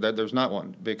different answer to that. There's not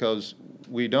one, because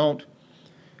we don't.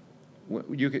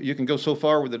 You can go so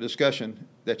far with the discussion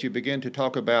that you begin to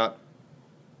talk about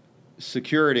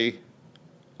security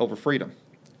over freedom.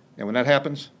 And when that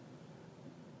happens,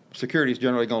 security is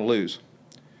generally going to lose.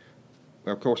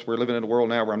 Well, of course, we're living in a world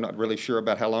now where I'm not really sure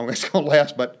about how long that's going to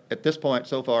last, but at this point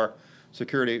so far,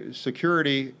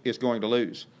 security is going to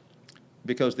lose,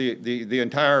 because the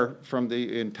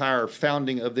entire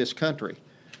founding of this country,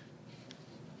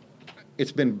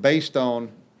 it's been based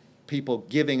on people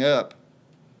giving up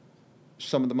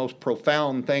some of the most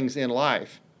profound things in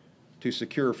life to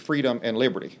secure freedom and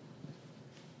liberty.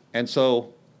 And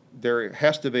so there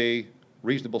has to be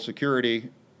reasonable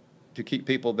security to keep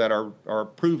people that are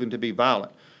proven to be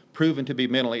violent, proven to be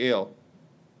mentally ill,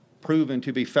 proven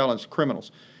to be felons,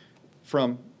 criminals,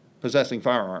 from possessing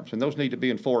firearms. And those need to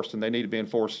be enforced, and they need to be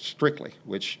enforced strictly,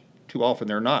 which too often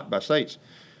they're not by states.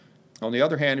 On the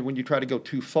other hand, when you try to go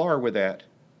too far with that,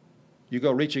 you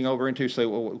go reaching over into, say,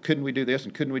 well, couldn't we do this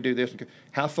and couldn't we do this?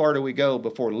 How far do we go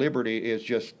before liberty is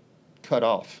just cut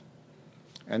off?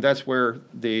 And that's where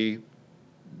the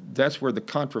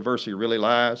controversy really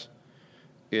lies,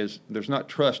 is there's not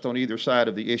trust on either side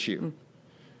of the issue.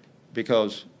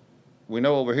 Because we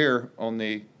know over here on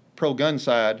the pro-gun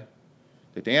side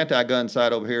that the anti-gun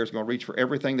side over here is going to reach for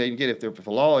everything they can get. If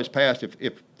a law is passed,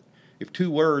 if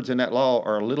two words in that law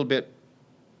are a little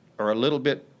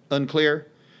bit unclear,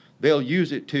 they'll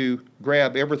use it to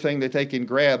grab everything that they can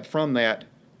grab from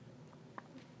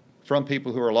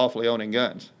people who are lawfully owning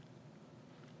guns.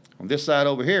 On this side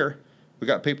over here, we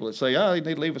got people that say, "Oh, you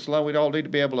need to leave us alone. We all need to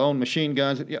be able to own machine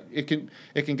guns." Yeah, it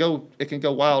can go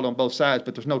wild on both sides,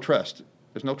 but there's no trust.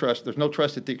 There's no trust. There's no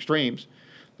trust at the extremes.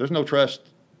 There's no trust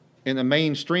in the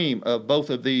mainstream of both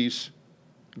of these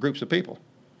groups of people.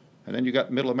 And then you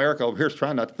got middle America over here is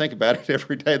trying not to think about it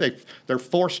every day. They're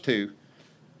forced to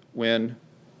when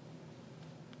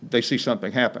they see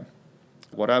something happen.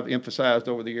 What I've emphasized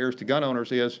over the years to gun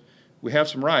owners is we have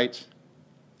some rights.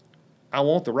 I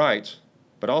want the rights,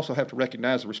 but I also have to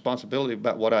recognize the responsibility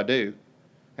about what I do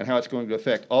and how it's going to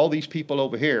affect all these people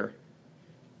over here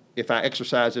if I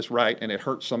exercise this right and it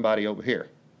hurts somebody over here.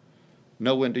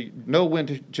 Know when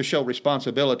to show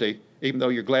responsibility, even though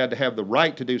you're glad to have the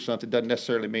right to do something, doesn't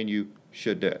necessarily mean you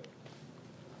should do it.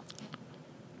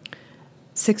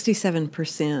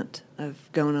 67% of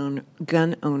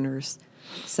gun owners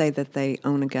say that they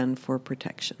own a gun for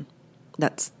protection.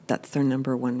 That's their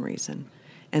number one reason.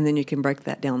 And then you can break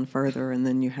that down further, and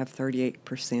then you have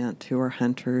 38% who are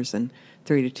hunters and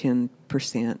 3 to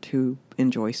 10% who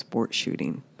enjoy sport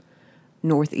shooting.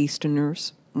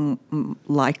 Northeasterners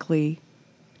likely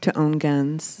to own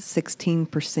guns,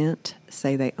 16%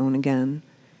 say they own a gun.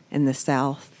 In the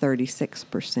South,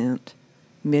 36%.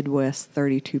 Midwest,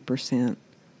 32%.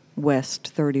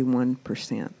 West,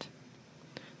 31%.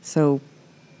 So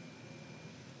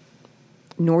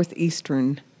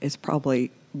Northeastern is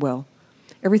probably, well,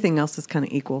 everything else is kind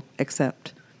of equal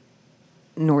except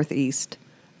Northeast.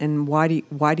 And why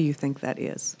do you think that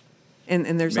is?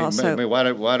 And there's also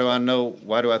why do I know?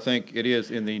 Why do I think it is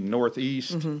in the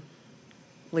Northeast? Mm-hmm.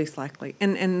 Least likely.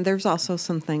 And there's also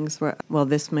some things where, well,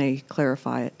 this may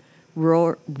clarify it.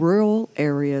 Rural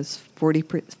areas,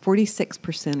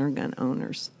 46% are gun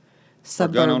owners.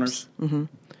 Suburbs, gun owners? Mm-hmm.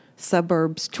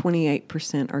 Suburbs,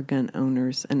 28% are gun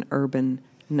owners, and urban,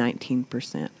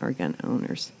 19% are gun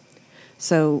owners.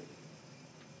 So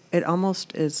it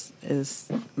almost is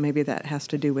maybe that has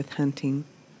to do with hunting.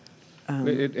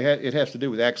 It has to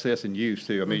do with access and use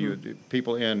too. I mean,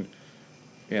 people in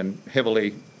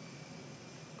heavy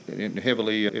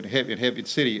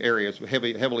city areas,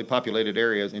 heavily populated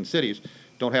areas in cities,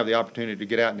 don't have the opportunity to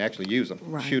get out and actually use them,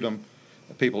 right. Shoot them.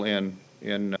 People in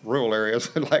rural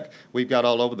areas, like we've got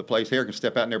all over the place here, can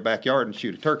step out in their backyard and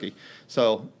shoot a turkey.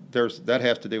 So that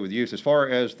has to do with use. As far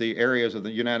as the areas of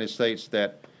the United States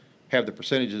that have the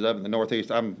percentages of in the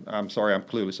Northeast, I'm sorry, I'm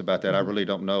clueless about that. I really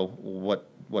don't know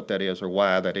what that is or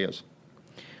why that is.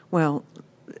 Well,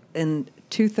 in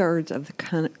 2/3 of the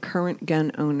current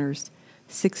gun owners,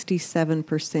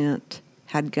 67%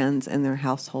 had guns in their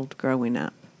household growing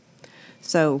up.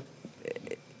 So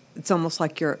it's almost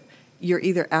like you're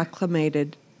either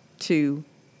acclimated to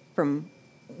from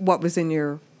what was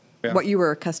in what you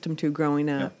were accustomed to growing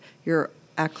up. Yeah. You're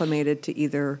acclimated to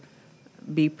either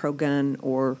be pro-gun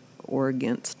or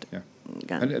against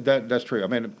gun. And that's true. I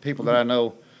mean, people that I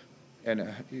know,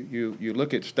 and you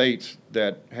look at states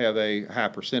that have a high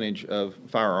percentage of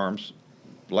firearms,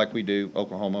 like we do,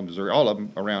 Oklahoma, Missouri, all of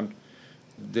them around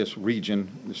this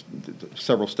region,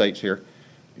 several states here.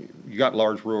 You got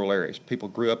large rural areas. People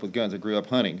grew up with guns. They grew up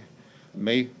hunting.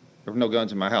 Me, there were no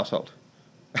guns in my household.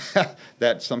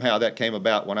 That came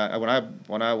about when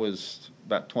I was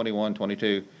about 21,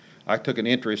 22. I took an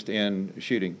interest in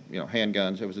shooting,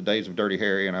 handguns. It was the days of Dirty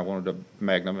Harry, and I wanted a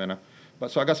Magnum,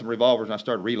 so I got some revolvers and I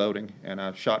started reloading, and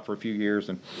I shot for a few years,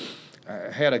 and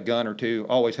I had a gun or two.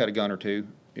 Always had a gun or two,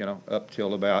 up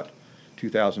till about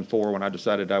 2004 when I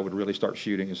decided I would really start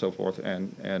shooting and so forth.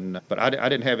 But I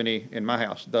didn't have any in my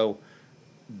house, though.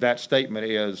 That statement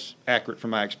is accurate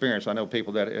from my experience. I know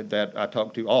people that I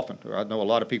talk to often. I know a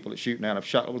lot of people that shoot now, and I've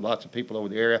shot with lots of people over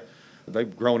the area.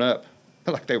 They've grown up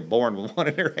like they were born with one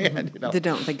in their hand. They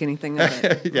don't think anything of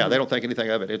it. Yeah, they don't think anything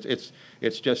of it.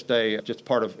 It's just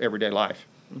part of everyday life.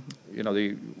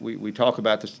 Mm-hmm. We talk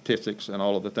about the statistics and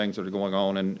all of the things that are going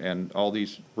on and all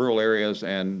these rural areas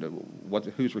and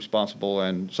who's responsible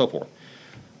and so forth.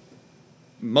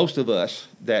 Most of us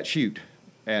that shoot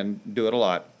and do it a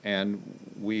lot, and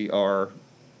we are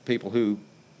people who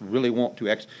really want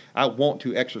to I want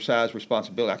to exercise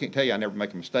responsibility. I can't tell you I never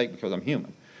make a mistake because I'm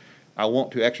human. I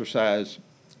want to exercise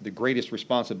the greatest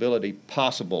responsibility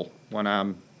possible when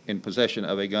I'm in possession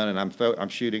of a gun and I'm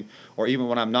shooting, or even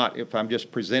when I'm not, if I'm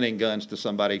just presenting guns to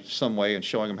somebody some way and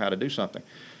showing them how to do something.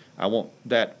 I want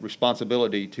that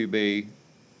responsibility to be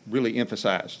really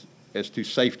emphasized as to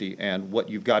safety and what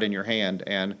you've got in your hand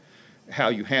and how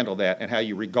you handle that and how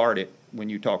you regard it when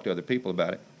you talk to other people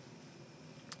about it.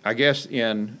 I guess we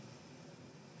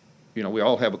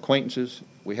all have acquaintances,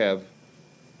 we have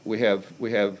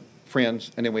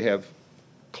friends, and then we have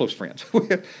close friends.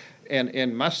 And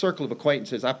in my circle of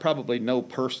acquaintances, I probably know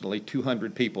personally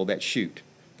 200 people that shoot.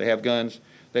 They have guns.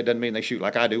 That doesn't mean they shoot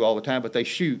like I do all the time, but they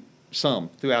shoot some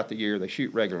throughout the year. They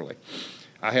shoot regularly.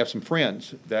 I have some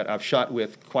friends that I've shot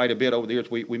with quite a bit over the years.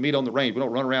 We meet on the range. We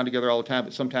don't run around together all the time,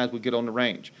 but sometimes we get on the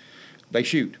range. They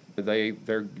shoot.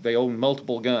 They own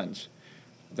multiple guns.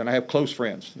 Then I have close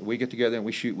friends. We get together and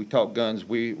we shoot. We talk guns.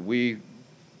 We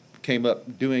came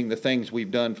up doing the things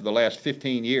we've done for the last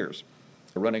 15 years,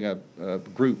 running a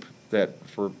group that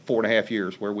for 4.5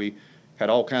 years where we had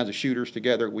all kinds of shooters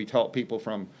together. We taught people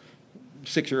from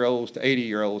 6-year-olds to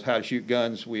 80-year-olds how to shoot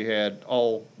guns. We had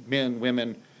all men,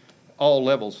 women, all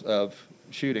levels of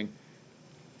shooting.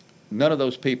 None of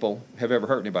those people have ever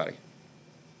hurt anybody.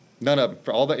 None of them.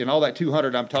 For all that, in all that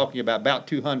 200 I'm talking about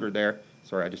 200 there.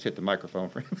 Sorry, I just hit the microphone.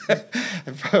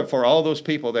 For all those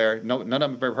people there, none of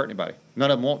them have ever hurt anybody. None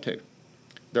of them want to.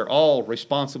 They're all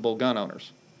responsible gun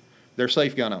owners. They're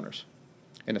safe gun owners.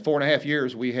 In the 4.5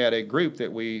 years, we had a group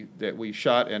that we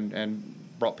shot and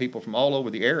brought people from all over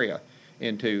the area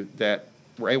into that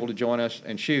were able to join us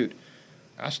and shoot.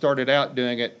 I started out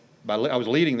doing it I was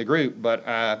leading the group, but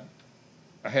I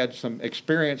had some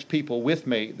experienced people with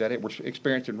me that were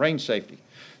experienced in range safety.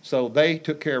 So they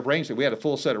took care of range safety. We had a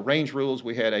full set of range rules.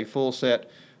 We had a full set,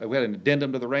 we had an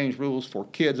addendum to the range rules for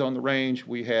kids on the range.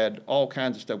 We had all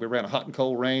kinds of stuff. We ran a hot and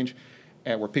cold range,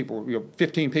 and where people,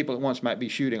 15 people at once might be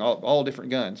shooting all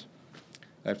different guns.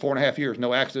 At 4.5 years,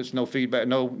 no accidents, no feedback,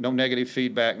 no negative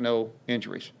feedback, no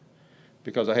injuries,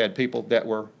 because I had people that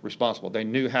were responsible. They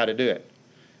knew how to do it.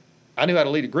 I knew how to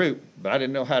lead a group, but I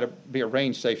didn't know how to be a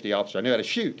range safety officer. I knew how to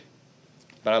shoot.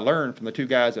 But I learned from the two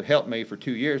guys that helped me for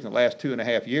 2 years. In the last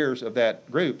 2.5 years of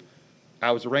that group,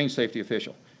 I was a range safety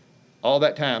official. All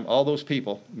that time, all those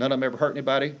people, none of them ever hurt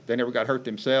anybody. They never got hurt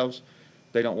themselves.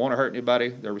 They don't want to hurt anybody.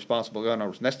 They're responsible gun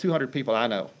owners. And that's 200 people I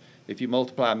know. If you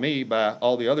multiply me by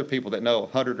all the other people that know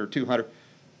 100 or 200,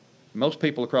 most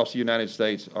people across the United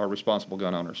States are responsible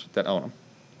gun owners that own them.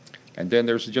 And then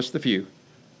there's just the few.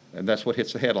 And that's what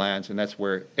hits the headlines, and that's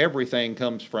where everything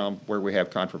comes from, where we have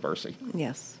controversy.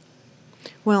 Yes.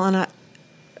 Well, and I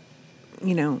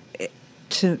know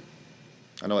it's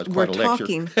quite a lecture.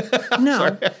 Talking.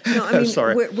 No, I mean,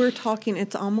 sorry. We're talking.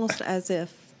 It's almost as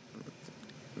if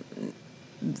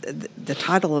the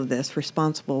title of this,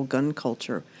 responsible gun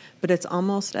culture, but it's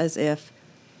almost as if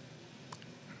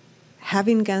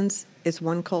having guns is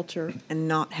one culture and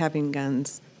not having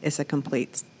guns is a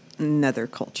complete another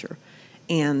culture.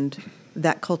 And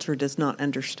that culture does not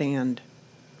understand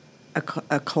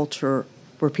a culture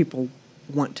where people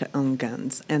want to own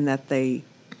guns and that they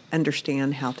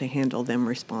understand how to handle them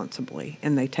responsibly,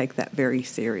 and they take that very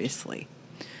seriously.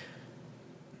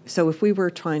 So if we were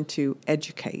trying to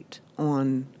educate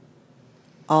on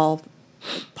all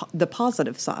the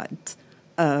positive sides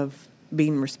of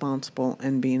being responsible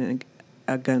and being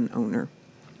a gun owner,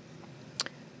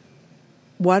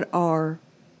 what are,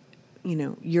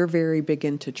 you're very big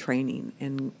into training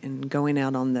and going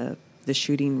out on the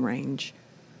shooting range.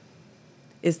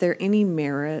 Is there any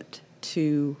merit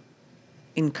to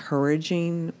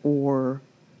encouraging or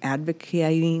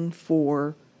advocating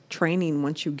for training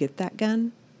once you get that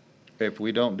gun? If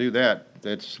we don't do that,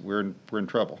 we're in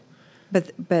trouble.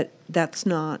 But that's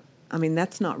not. I mean,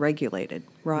 that's not regulated,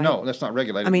 right? No, that's not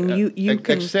regulated. I mean, you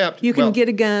can get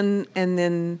a gun and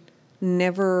then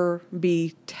never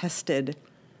be tested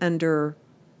under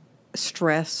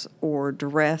stress or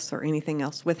duress or anything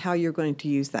else with how you're going to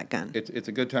use that gun. It's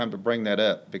a good time to bring that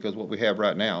up, because what we have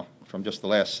right now, from just the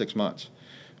last 6 months,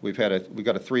 we've got a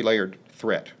 3-layered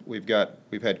threat. We've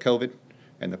had COVID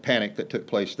and the panic that took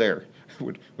place there.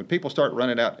 When people start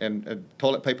running out and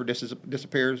toilet paper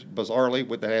disappears bizarrely,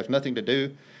 that has nothing to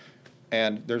do,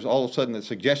 and there's all of a sudden the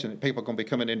suggestion that people are going to be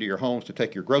coming into your homes to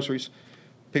take your groceries,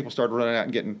 people started running out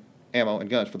and getting ammo and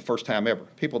guns for the first time ever.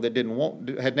 People that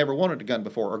had never wanted a gun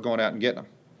before are going out and getting them.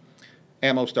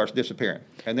 Ammo starts disappearing.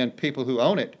 And then people who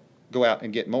own it go out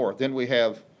and get more. Then we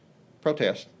have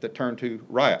protests that turn to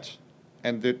riots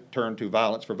and that turn to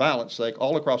violence for violence sake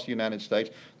all across the United States.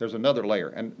 There's another layer,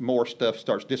 and more stuff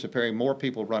starts disappearing. More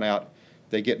people run out.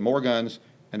 They get more guns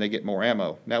and they get more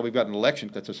ammo. Now we've got an election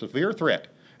that's a severe threat,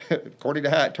 according to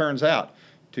how it turns out,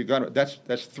 to gun.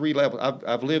 That's 3 levels.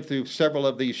 I've lived through several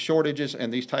of these shortages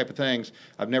and these type of things.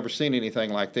 I've never seen anything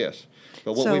like this.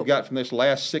 But what we've got from this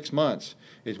last 6 months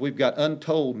is we've got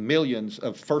untold millions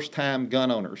of first-time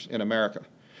gun owners in America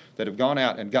that have gone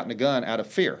out and gotten a gun out of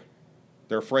fear.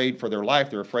 They're afraid for their life.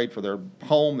 They're afraid for their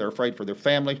home. They're afraid for their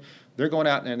family. They're going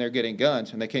out and they're getting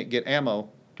guns, and they can't get ammo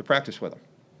to practice with them.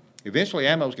 Eventually,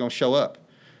 ammo is going to show up,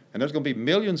 and there's going to be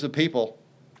millions of people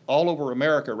all over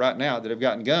America right now that have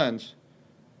gotten guns.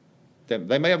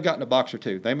 They may have gotten a box or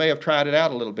two. They may have tried it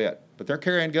out a little bit, but they're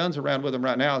carrying guns around with them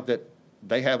right now that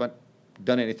they haven't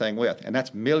done anything with, and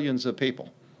that's millions of people.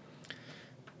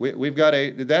 We've got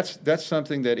that's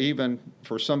something that even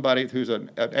for somebody who's an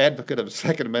advocate of the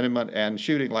Second Amendment and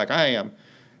shooting like I am,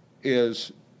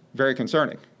 is very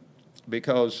concerning,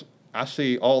 because I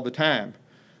see all the time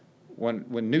when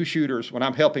new shooters, when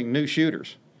I'm helping new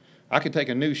shooters, I can take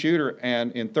a new shooter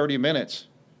and in 30 minutes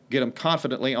get them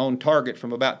confidently on target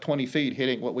from about 20 feet,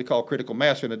 hitting what we call critical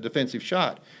mass in a defensive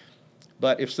shot.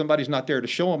 But if somebody's not there to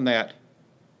show them that,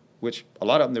 which a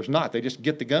lot of them there's not, they just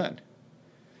get the gun.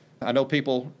 I know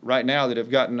people right now that have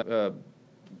gotten a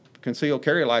concealed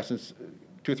carry license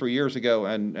 2 or 3 years ago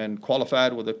and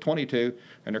qualified with a .22,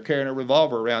 and they're carrying a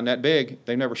revolver around that big.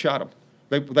 They've never shot them.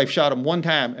 They've shot them one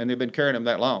time, and they've been carrying them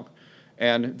that long.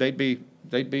 And they'd be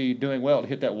doing well to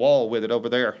hit that wall with it over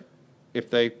there if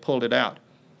they pulled it out.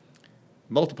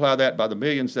 Multiply that by the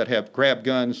millions that have grabbed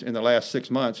guns in the last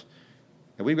 6 months,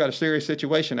 and we've got a serious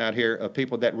situation out here of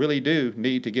people that really do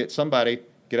need to get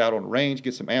out on the range,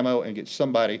 get some ammo, and get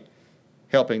somebody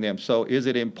helping them. So is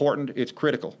it important? It's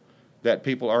critical that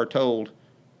people are told,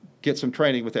 get some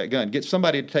training with that gun. Get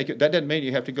somebody to take it. That doesn't mean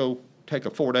you have to go take a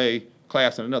 4-day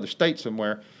class in another state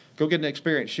somewhere. Go get an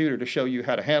experienced shooter to show you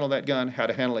how to handle that gun, how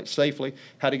to handle it safely,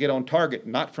 how to get on target,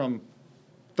 not from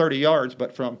 30 yards,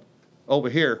 but from over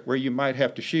here where you might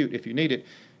have to shoot if you need it,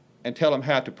 and tell them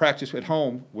how to practice at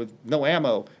home with no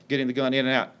ammo, getting the gun in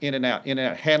and out, in and out, in and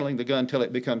out, handling the gun until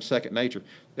it becomes second nature.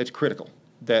 That's critical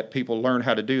that people learn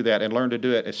how to do that and learn to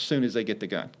do it as soon as they get the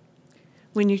gun.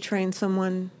 When you train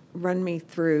someone, run me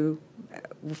through,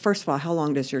 first of all, how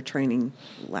long does your training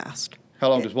last? How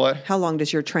long does what? How long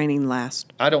does your training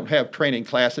last? I don't have training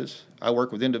classes. I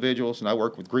work with individuals and I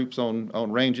work with groups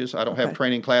on ranges. I don't have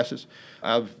training classes.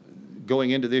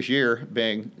 Going into this year,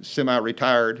 being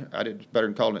semi-retired, it's better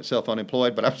than calling itself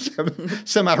unemployed, but I'm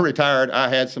semi-retired. I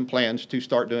had some plans to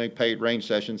start doing paid range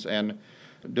sessions and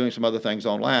doing some other things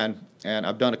online, and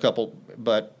I've done a couple,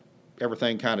 but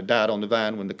everything kind of died on the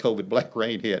vine when the COVID black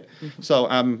rain hit. Mm-hmm. So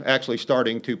I'm actually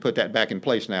starting to put that back in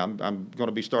place now. I'm going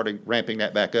to be ramping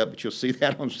that back up, but you'll see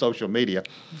that on social media.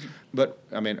 Mm-hmm. But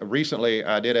I mean, recently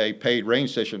I did a paid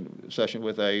range session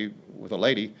with a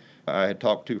lady. I had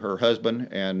talked to her husband,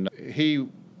 and he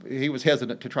was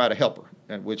hesitant to try to help her,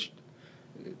 and which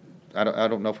I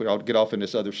don't know if we all get off in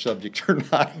this other subject or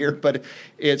not here, but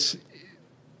it's.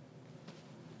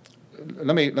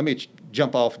 Let me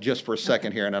jump off just for a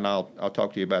second here, and then I'll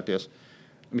talk to you about this.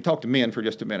 Let me talk to men for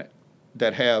just a minute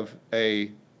that have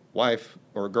a wife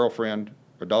or a girlfriend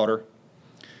or daughter.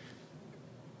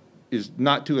 Is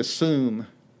not to assume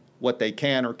what they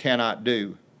can or cannot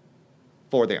do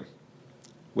for them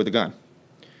with a gun.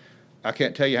 I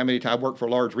can't tell you how many times. I worked for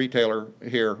a large retailer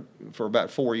here for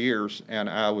about 4 years, and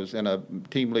I was in a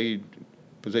team lead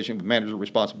position with manager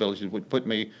responsibilities, which put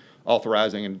me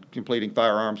authorizing and completing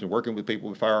firearms and working with people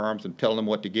with firearms and telling them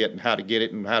what to get and how to get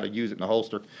it and how to use it in a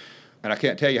holster. And I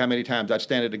can't tell you how many times I'd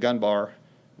stand at a gun bar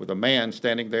with a man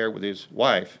standing there with his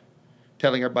wife,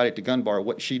 telling everybody at the gun bar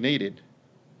what she needed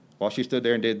while she stood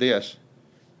there and did this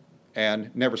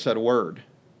and never said a word.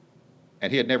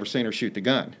 And he had never seen her shoot the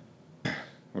gun.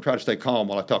 I'll try to stay calm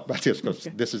while I talk about this because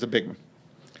this is a big one.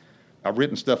 I've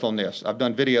written stuff on this. I've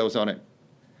done videos on it.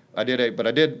 But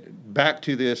I did back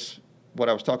to this, what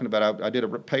I was talking about. I did a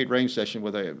paid range session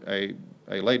with a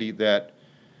lady that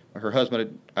her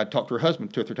husband, I talked to her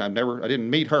husband 2 or 3 times. I didn't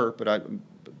meet her, but I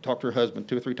talked to her husband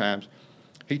 2 or 3 times.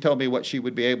 He told me what she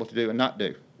would be able to do and not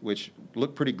do, which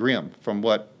looked pretty grim from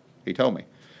what he told me.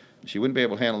 She wouldn't be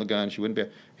able to handle the gun.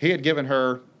 He had given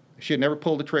her. She had never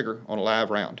pulled the trigger on a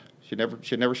live round. She'd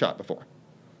never shot before.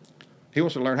 He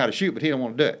wants to learn how to shoot, but he didn't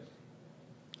want to do it.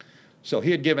 So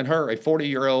he had given her a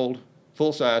 40-year-old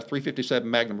full-size .357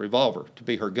 Magnum revolver to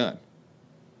be her gun.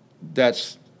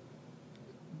 That's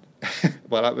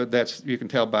you can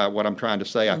tell by what I'm trying to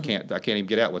say. Mm-hmm. I can't even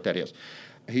get out what that is.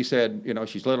 He said,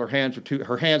 she's little.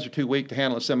 Her hands are too weak to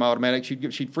handle a semi-automatic.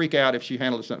 She'd freak out if she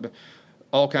handled it.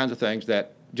 All kinds of things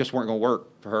that just weren't going to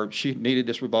work for her. She needed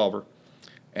this revolver.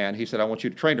 And he said, I want you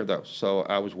to train her, though. So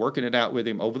I was working it out with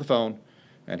him over the phone,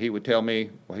 and he would tell me,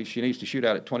 well, she needs to shoot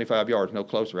out at 25 yards, no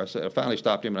closer. I finally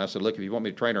stopped him, and I said, look, if you want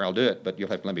me to train her, I'll do it, but you'll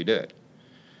have to let me do it.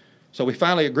 So we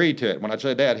finally agreed to it. When I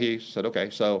said that, he said, okay.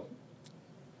 So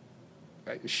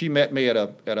she met me at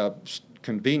a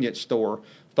convenience store,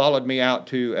 followed me out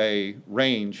to a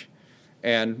range,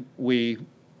 and we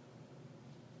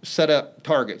set up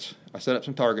targets. I set up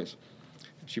some targets.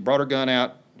 She brought her gun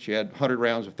out. She had 100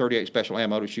 rounds of .38 special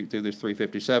ammo to shoot through this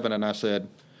 .357, and I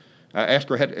asked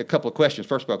her a couple of questions,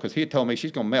 first of all, because he had told me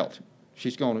she's going to melt.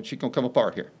 She's going to come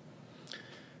apart here.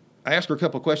 I asked her a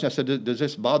couple of questions. I said, does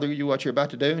this bother you, what you're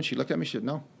about to do? And she looked at me, she said,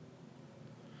 no.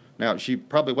 Now, she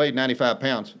probably weighed 95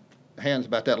 pounds, hands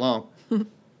about that long. And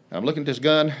I'm looking at this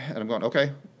gun, and I'm going,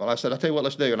 okay. Well, I said, I'll tell you what,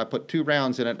 let's do. And I put 2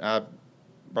 rounds in it. I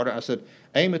brought it, I said,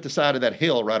 aim at the side of that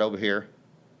hill right over here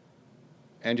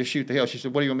and just shoot the hill. She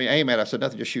said, what do you want me to aim at? I said,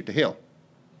 nothing, just shoot the hill.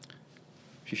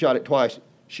 She shot it twice.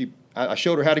 I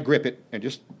showed her how to grip it and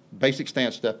just basic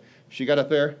stance stuff. She got up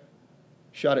there,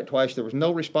 shot it twice. There was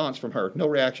no response from her, no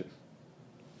reaction.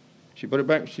 She put it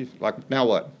back. She's like, now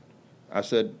what? I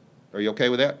said, are you okay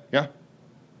with that? Yeah.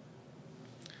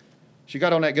 She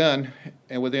got on that gun,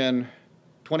 and within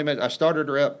 20 minutes, I started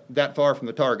her up that far from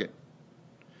the target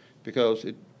because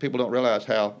people don't realize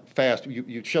how fast.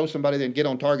 You show somebody they can get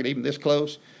on target even this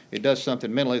close, it does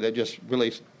something mentally that just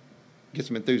really gets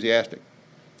them enthusiastic.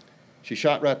 She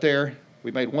shot right there.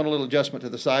 We made one little adjustment to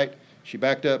the sight. She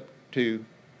backed up to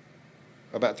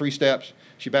about 3 steps.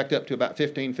 She backed up to about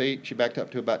 15 feet. She backed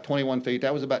up to about 21 feet.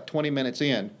 That was about 20 minutes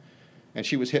in, and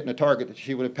she was hitting a target that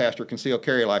she would have passed her concealed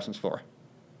carry license for.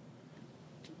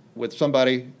 With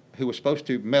somebody who was supposed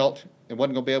to melt and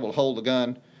wasn't going to be able to hold the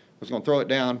gun, was going to throw it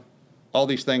down, all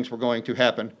these things were going to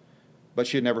happen, but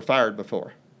she had never fired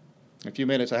before. In a few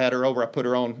minutes, I had her over. I put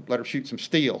her on, let her shoot some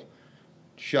steel.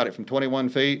 Shot it from 21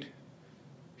 feet.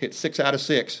 Hit 6 out of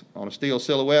 6 on a steel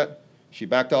silhouette. She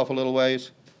backed off a little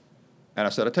ways. And I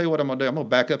said, I'll tell you what I'm going to do. I'm going to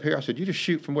back up here. I said, you just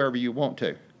shoot from wherever you want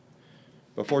to.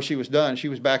 Before she was done, she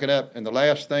was backing up. And the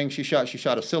last thing she shot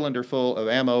a cylinder full of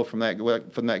ammo from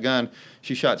that gun.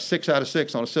 She shot 6 out of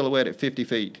 6 on a silhouette at 50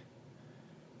 feet.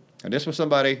 And this was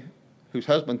somebody whose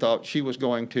husband thought she was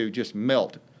going to just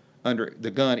melt under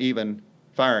the gun even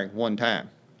firing one time.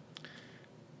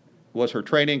 Was her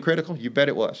training critical? You bet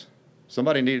it was.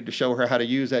 Somebody needed to show her how to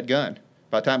use that gun.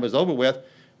 By the time it was over with,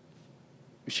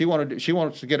 she wanted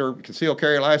to get her concealed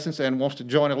carry license and wants to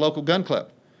join a local gun club.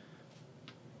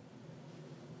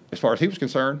 As far as he was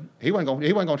concerned, he wasn't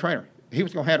going to train her. He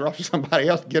was going to hand her off to somebody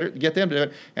else, get them to do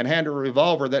it, and hand her a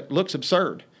revolver that looks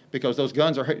absurd because those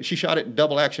guns are. She shot it in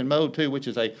double action mode too, which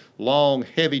is a long,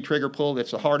 heavy trigger pull.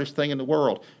 That's the hardest thing in the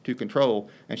world to control,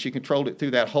 and she controlled it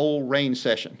through that whole range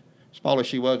session. Small as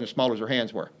she was, and small as her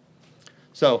hands were.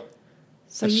 So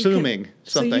assuming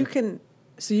something.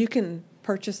 So you can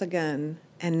purchase a gun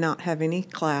and not have any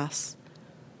class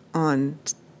on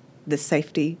the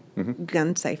safety,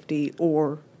 gun safety,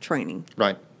 or training.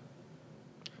 Right.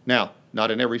 Now, not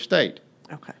in every state.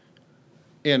 Okay.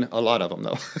 In a lot of them,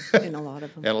 though. In a lot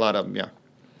of them. In a lot of them, yeah.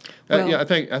 Well, yeah, I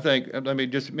think. Let me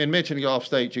just in mentioning off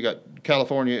states. You got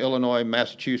California, Illinois,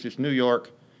 Massachusetts, New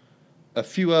York, a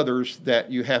few others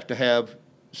that you have to have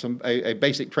a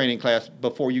basic training class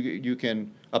before you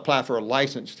can apply for a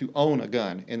license to own a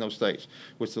gun in those states,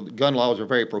 which the gun laws are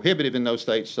very prohibitive in those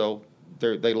states, so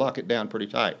they lock it down pretty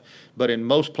tight. But in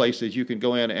most places, you can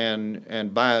go in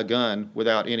and buy a gun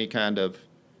without any kind of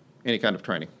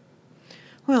training.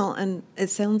 Well, and it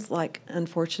sounds like,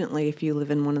 unfortunately, if you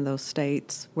live in one of those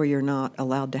states where you're not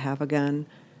allowed to have a gun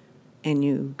and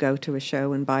you go to a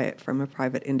show and buy it from a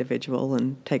private individual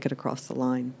and take it across the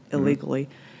line illegally,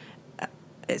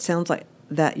 it sounds like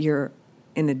that you're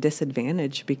in a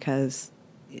disadvantage because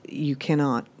you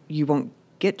won't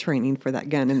get training for that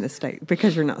gun in the state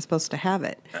because you're not supposed to have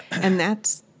it. And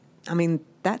that's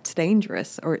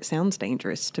dangerous, or it sounds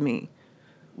dangerous to me.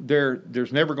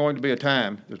 There's never going to be a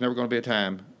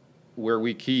time where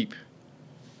we keep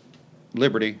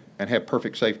liberty and have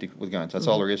perfect safety with guns. That's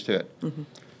all there is to it.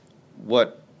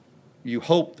 What you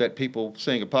hope that people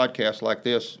seeing a podcast like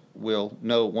this will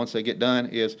know once they get done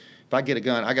is, if I get a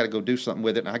gun, I got to go do something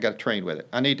with it, and I got to train with it.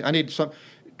 I need some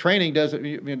training.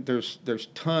 There's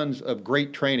tons of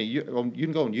great training. You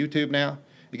can go on YouTube now.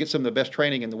 You get some of the best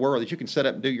training in the world that you can set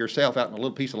up and do yourself out in a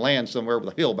little piece of land somewhere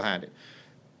with a hill behind it.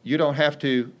 You don't have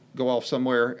to go off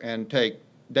somewhere and take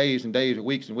days and days or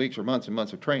weeks and weeks or months and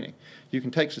months of training. You can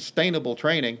take sustainable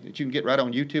training that you can get right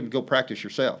on YouTube and go practice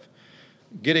yourself.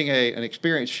 Getting an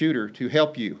experienced shooter to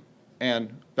help you,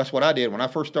 and that's what I did when I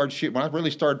first started shooting. When I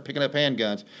really started picking up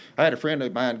handguns, I had a friend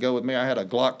of mine go with me. I had a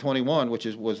Glock 21, which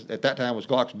was at that time was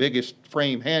Glock's biggest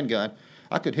frame handgun.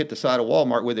 I could hit the side of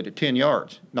Walmart with it at 10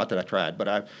 yards. Not that I tried, but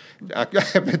I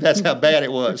that's how bad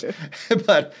it was.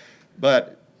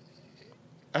 But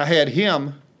I had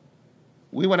him.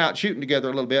 We went out shooting together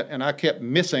a little bit, and I kept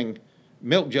missing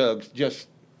milk jugs just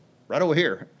right over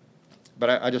here. But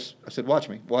I said, watch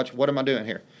me. Watch, what am I doing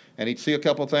here? And he'd see a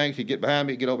couple of things. He'd get behind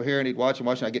me, he'd get over here, and he'd watch and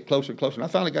watch, and I'd get closer and closer. And I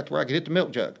finally got to where I could hit the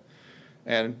milk jug.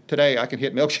 And today I can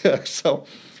hit milk jugs. So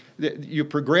you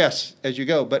progress as you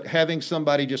go. But having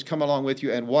somebody just come along with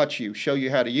you and watch you, show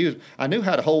you how to use it. I knew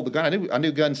how to hold the gun. I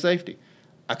knew gun safety.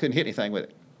 I couldn't hit anything with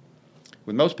it.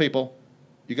 With most people,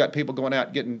 you got people going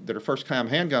out that are first-time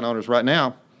handgun owners right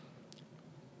now.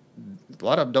 A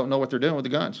lot of them don't know what they're doing with the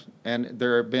guns. And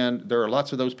there are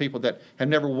lots of those people that have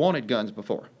never wanted guns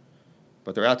before.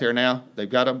 But they're out there now, they've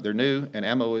got them, they're new, and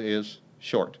ammo is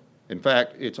short. In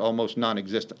fact, it's almost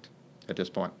non-existent at this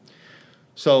point.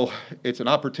 So it's an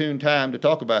opportune time to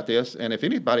talk about this. And if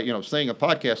anybody, seeing a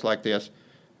podcast like this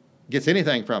gets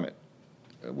anything from it,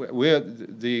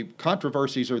 the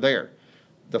controversies are there.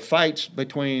 The fights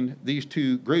between these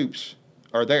two groups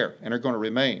are there and are going to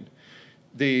remain.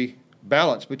 The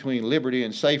balance between liberty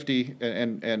and safety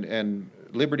and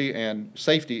liberty and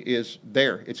safety is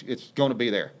there. It's going to be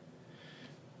there.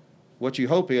 What you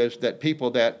hope is that people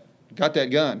that got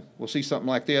that gun will see something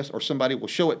like this, or somebody will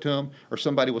show it to them, or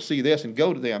somebody will see this and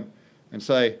go to them and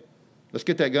say, let's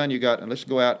get that gun you got and let's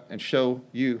go out and show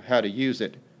you how to use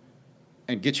it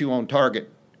and get you on target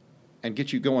and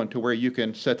get you going to where you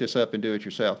can set this up and do it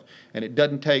yourself. And it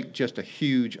doesn't take just a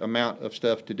huge amount of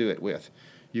stuff to do it with.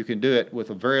 You can do it with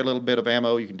a very little bit of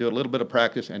ammo. You can do a little bit of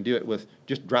practice and do it with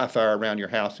just dry fire around your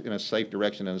house in a safe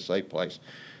direction in a safe place.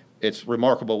 It's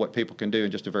remarkable what people can do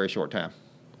in just a very short time.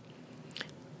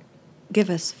 Give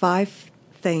us 5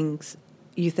 things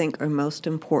you think are most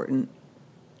important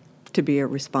to be a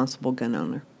responsible gun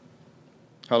owner.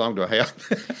 How long do I have?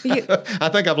 I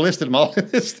think I've listed them all.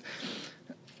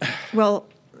 Well,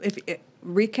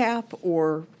 recap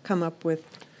or come up with.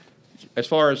 As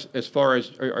far as,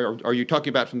 are you talking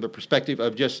about from the perspective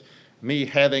of just me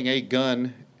having a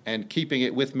gun and keeping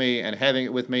it with me and having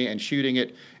it with me and shooting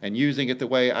it and using it the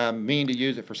way I mean to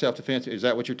use it for self-defense? Is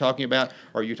that what you're talking about?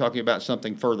 Or are you talking about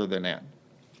something further than that?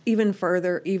 Even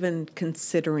further, even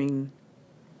considering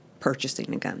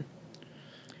purchasing a gun.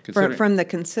 From the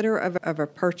consider of a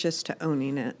purchase to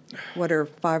owning it, what are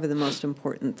 5 of the most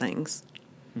important things?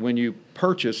 When you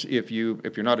purchase, if you're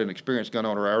not an experienced gun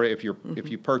owner already, if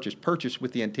you purchase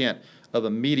with the intent of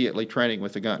immediately training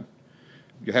with the gun.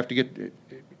 You have to get,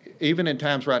 even in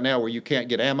times right now where you can't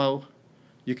get ammo,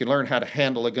 you can learn how to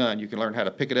handle a gun. You can learn how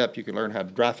to pick it up. You can learn how to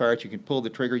dry fire it. You can pull the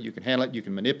trigger. You can handle it. You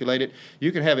can manipulate it.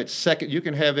 You can have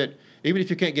it even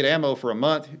if you can't get ammo for a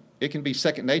month, it can be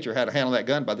second nature how to handle that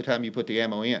gun by the time you put the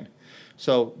ammo in.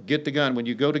 So get the gun. When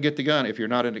you go to get the gun, if you're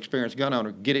not an experienced gun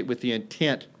owner, get it with the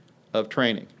intent of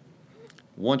training.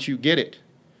 Once you get it,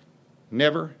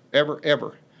 never, ever,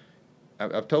 ever.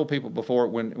 I've told people before,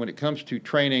 when it comes to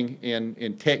training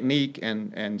in technique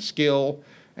and skill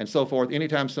and so forth,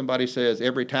 anytime somebody says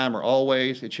every time or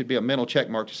always, it should be a mental check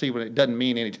mark to see what it doesn't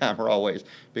mean any time or always,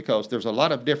 because there's a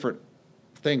lot of different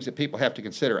things that people have to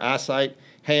consider. Eyesight,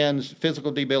 hands,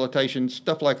 physical debilitation,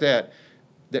 stuff like that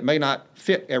may not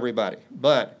fit everybody.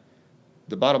 But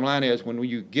the bottom line is, when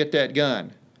you get that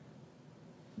gun,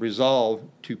 resolve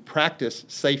to practice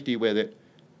safety with it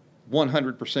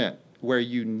 100%, where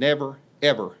you never,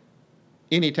 ever,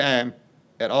 anytime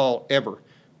at all, ever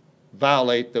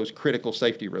violate those critical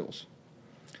safety rules.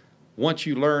 Once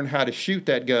you learn how to shoot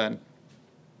that gun,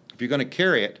 if you're going to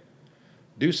carry it,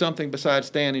 do something besides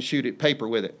stand and shoot at paper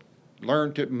with it.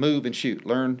 Learn to move and shoot.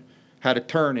 Learn how to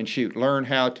turn and shoot. Learn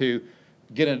how to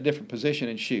get in a different position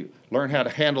and shoot. Learn how to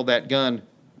handle that gun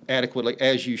adequately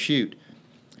as you shoot.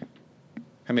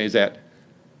 How many is that?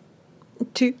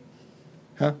 2.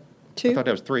 Huh? 2. I thought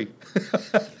that was 3.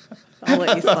 I'll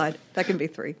let you slide. That can be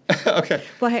 3. Okay.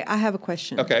 Well, hey, I have a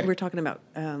question. Okay. We're talking about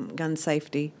gun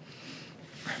safety.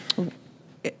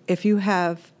 If you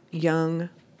have young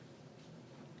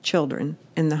children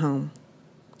in the home,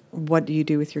 what do you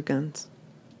do with your guns?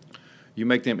 You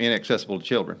make them inaccessible to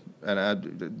children.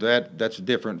 And that's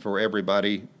different for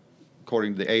everybody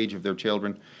according to the age of their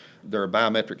children. They're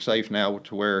biometric safe now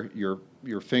to where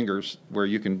your fingers, where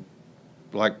you can,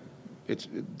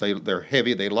 they're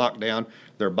heavy, they lock down,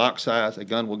 they're box size, a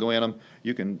gun will go in them.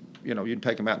 You can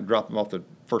take them out and drop them off the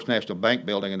First National Bank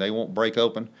building and they won't break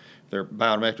open. They're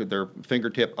biometric, they're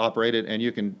fingertip operated, and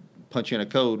you can punch in a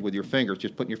code with your fingers,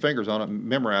 just putting your fingers on it and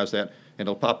memorize that, and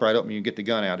it'll pop right up and you can get the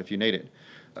gun out if you need it.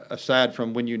 Aside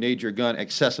from when you need your gun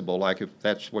accessible, like if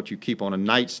that's what you keep on a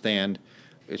nightstand,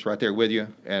 it's right there with you,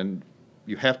 and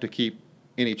you have to keep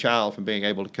any child from being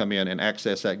able to come in and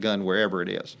access that gun wherever it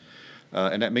is.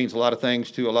 And that means a lot of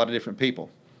things to a lot of different people.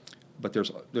 But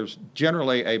there's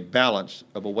generally a balance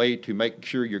of a way to make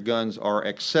sure your guns are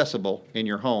accessible in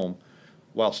your home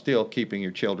while still keeping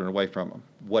your children away from them.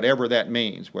 Whatever that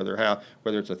means, whether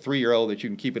it's a 3-year-old that you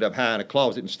can keep it up high in a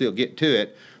closet and still get to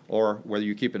it, or whether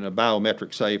you keep it in a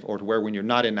biometric safe, or to where when you're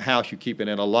not in the house you keep it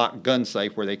in a locked gun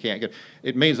safe where they can't get it.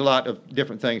 It means a lot of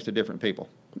different things to different people.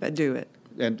 But do it.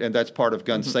 And that's part of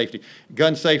gun safety.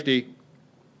 Gun safety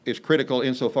is critical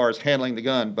insofar as handling the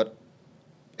gun, but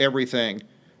everything,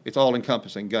 it's all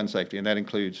encompassing gun safety, and that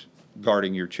includes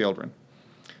guarding your children.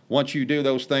 Once you do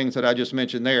those things that I just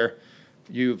mentioned there,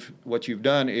 what you've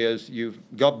done is you've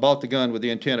bought the gun with the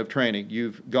intent of training.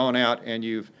 You've gone out and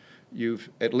you've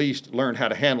at least learned how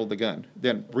to handle the gun.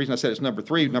 Then the reason I said it's number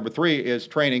three is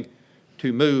training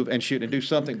to move and shoot and do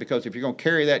something, because if you're going to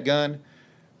carry that gun,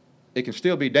 it can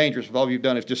still be dangerous if all you've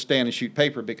done is just stand and shoot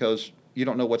paper, because you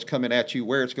don't know what's coming at you,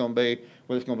 where it's going to be,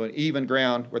 whether it's going to be even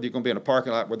ground, whether you're going to be in a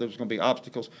parking lot, whether there's going to be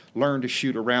obstacles. Learn to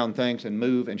shoot around things and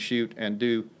move and shoot and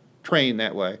train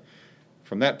that way.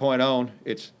 From that point on,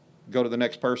 it's go to the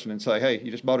next person and say, hey,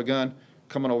 you just bought a gun,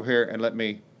 come on over here and let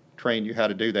me train you how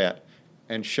to do that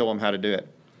and show them how to do it.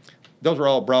 Those are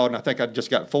all broad, and I think I just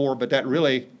got 4, but that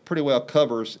really pretty well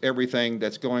covers everything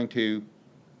that's going to,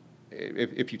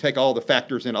 if you take all the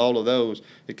factors in all of those,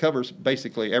 it covers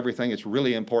basically everything that's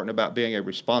really important about being a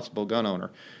responsible gun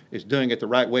owner. Is doing it the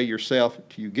right way yourself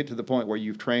till you get to the point where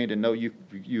you've trained and know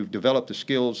you've developed the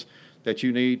skills that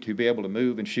you need to be able to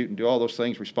move and shoot and do all those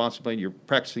things responsibly, and you're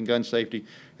practicing gun safety,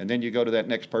 and then you go to that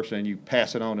next person and you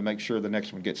pass it on to make sure the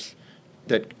next one gets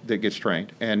gets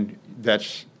trained. And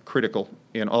that's critical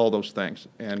in all those things,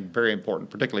 and very important,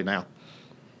 particularly now.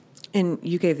 And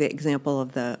you gave the example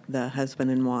of the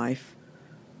husband and wife,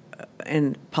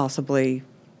 and possibly,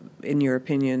 in your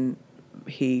opinion,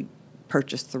 he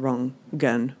purchased the wrong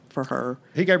gun for her.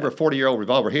 He gave her a 40-year-old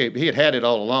revolver. He had it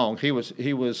all along. He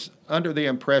was under the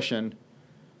impression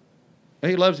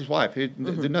he loves his wife.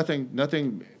 There's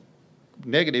nothing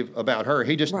negative about her.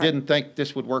 He just didn't think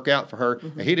this would work out for her,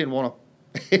 and he didn't want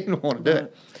to do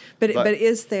it. But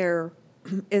is there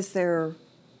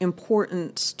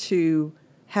importance to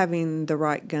having the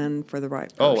right gun for the right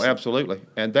person? Oh, absolutely.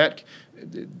 And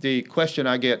the question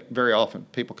I get very often,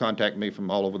 people contact me from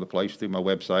all over the place through my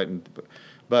website,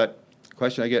 but the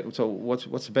question I get, so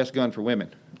what's the best gun for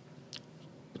women?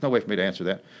 There's no way for me to answer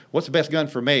that. What's the best gun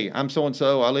for me? I'm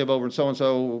so-and-so, I live over in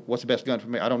so-and-so, what's the best gun for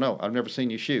me? I don't know. I've never seen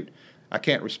you shoot. I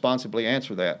can't responsibly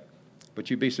answer that. But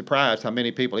you'd be surprised how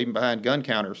many people, even behind gun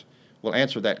counters, will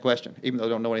answer that question, even though they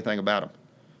don't know anything about them.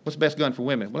 What's the best gun for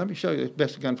women? Well, let me show you the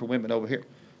best gun for women over here.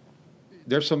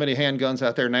 There's so many handguns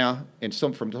out there now, and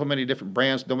from so many different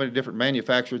brands, so many different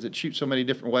manufacturers that shoot so many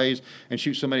different ways and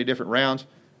shoot so many different rounds.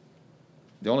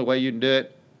 The only way you can do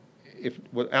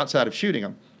it, outside of shooting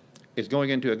them, is going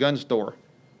into a gun store,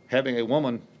 having a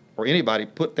woman or anybody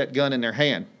put that gun in their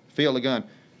hand, feel the gun,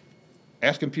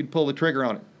 ask them if you can pull the trigger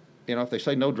on it. You know, if they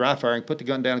say no dry firing, put the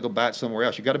gun down and go buy it somewhere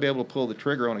else. You've got to be able to pull the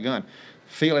trigger on a gun.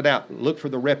 Feel it out. Look for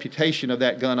the reputation of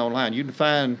that gun online. You can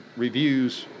find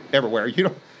reviews everywhere. You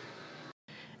know.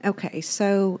 Okay,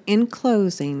 so in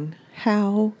closing,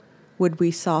 how would we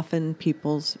soften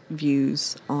people's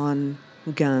views on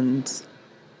guns?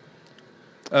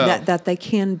 That they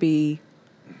can be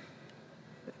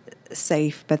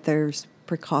safe, but there's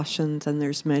precautions and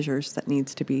there's measures that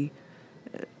needs to be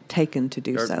taken to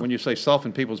do so. When you say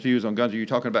soften people's views on guns, are you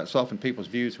talking about soften people's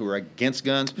views who are against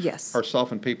guns? Yes. Or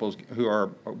soften people's who are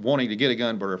wanting to get a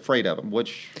gun but are afraid of them?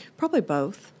 Which probably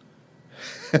both.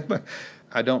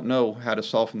 I don't know how to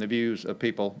soften the views of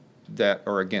people that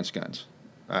are against guns.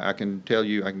 I can tell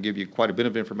you, I can give you quite a bit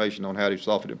of information on how to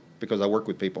soften it because I work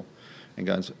with people and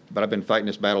guns. But I've been fighting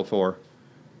this battle for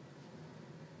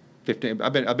 15.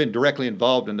 I've been directly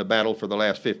involved in the battle for the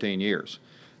last 15 years.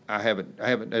 I haven't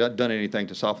done anything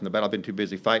to soften the battle. I've been too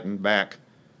busy fighting back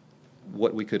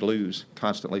what we could lose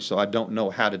constantly. So I don't know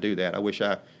how to do that. I wish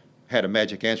I had a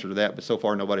magic answer to that, but so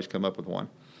far nobody's come up with one.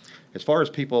 As far as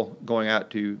people going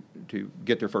out to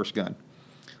get their first gun,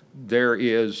 there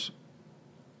is,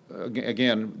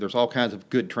 again, there's all kinds of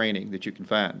good training that you can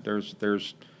find.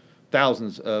 There's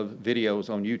thousands of videos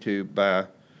on YouTube by,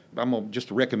 I'm going to just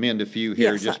recommend a few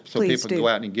here, yes, just so people can go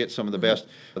out and get some of the best.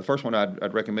 The first one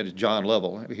I'd recommend is John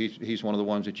Lovell. He's one of the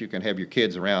ones that you can have your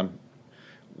kids around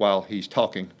while he's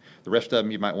talking. The rest of them,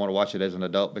 you might want to watch it as an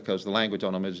adult because the language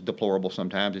on them is deplorable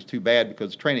sometimes. It's too bad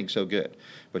because the training's so good.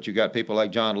 But you've got people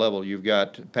like John Lovell. You've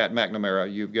got Pat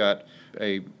McNamara. You've got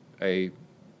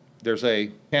there's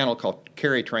a channel called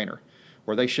Carry Trainer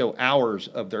where they show hours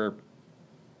of their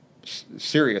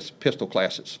serious pistol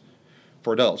classes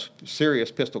for adults,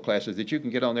 serious pistol classes that you can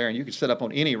get on there and you can set up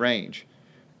on any range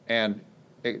and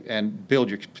build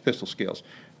your pistol skills.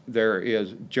 There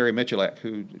is Jerry Michalak,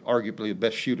 who's arguably the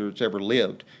best shooter that's ever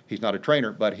lived. He's not a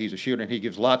trainer, but he's a shooter, and he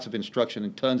gives lots of instruction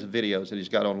and tons of videos that he's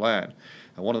got online.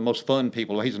 And one of the most fun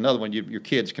people, he's another one your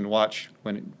kids can watch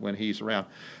when he's around.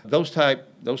 Those type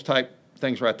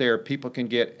things right there, people can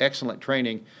get excellent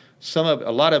training,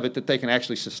 a lot of it that they can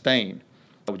actually sustain.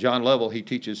 John Lovell, he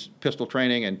teaches pistol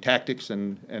training and tactics,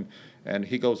 and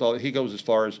he goes as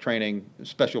far as training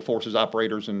special forces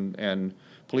operators and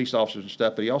police officers and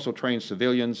stuff, but he also trains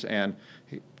civilians and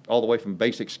all the way from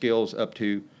basic skills up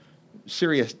to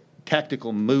serious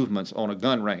tactical movements on a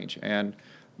gun range. And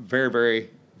very, very,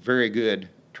 very good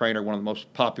trainer, one of the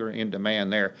most popular in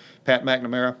demand there. Pat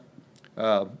McNamara,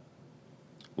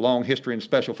 long history in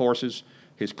Special Forces.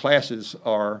 His classes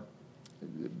are,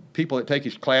 people that take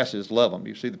his classes love them.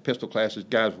 You see the pistol classes,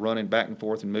 guys running back and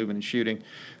forth and moving and shooting.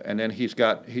 And then he's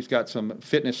got some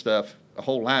fitness stuff, a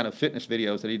whole line of fitness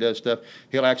videos that he does stuff.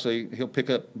 He'll pick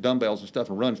up dumbbells and stuff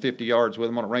and run 50 yards with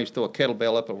them on a range, throw a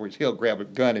kettlebell up over his hill, grab a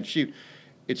gun and shoot.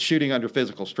 It's shooting under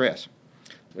physical stress.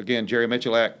 Again, Jerry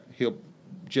Michalak, he'll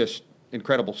just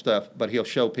incredible stuff, but he'll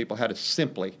show people how to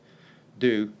simply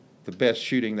do the best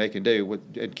shooting they can do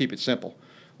and keep it simple.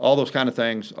 All those kind of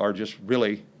things are just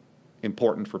really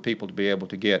important for people to be able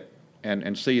to get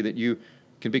and see that you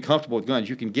can be comfortable with guns.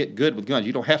 You can get good with guns.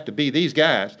 You don't have to be these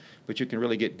guys, but you can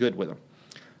really get good with them.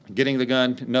 Getting the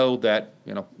gun, know that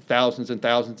thousands and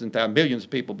thousands and millions of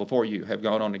people before you have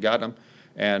gone on and got them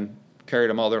and carried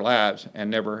them all their lives and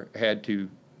never had to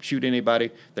shoot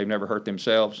anybody. They've never hurt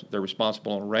themselves. They're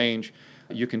responsible on range.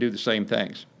 You can do the same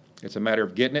things. It's a matter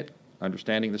of getting it,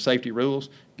 understanding the safety rules,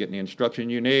 getting the instruction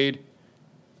you need,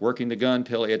 working the gun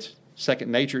till it's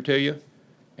second nature to you.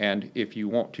 And if you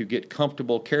want to get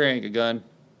comfortable carrying a gun,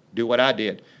 do what I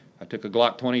did. I took a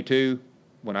Glock 22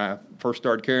 when I first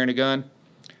started carrying a gun,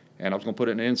 and I was going to put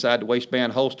it in an inside the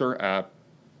waistband holster. I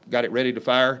got it ready to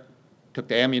fire, took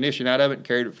the ammunition out of it, and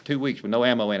carried it for 2 weeks with no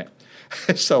ammo in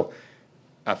it. So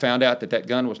I found out that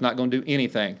gun was not going to do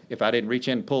anything. If I didn't reach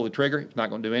in and pull the trigger, it's not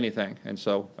going to do anything. And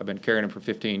so I've been carrying them for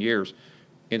 15 years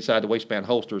inside the waistband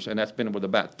holsters, and that's been with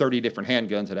about 30 different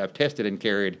handguns that I've tested and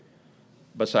carried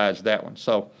besides that one.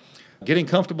 So getting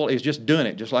comfortable is just doing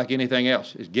it, just like anything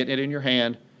else. Is getting it in your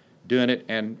hand, doing it,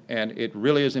 and it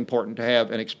really is important to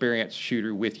have an experienced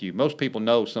shooter with you. Most people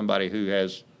know somebody who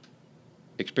has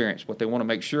experience. What they want to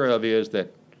make sure of is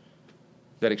that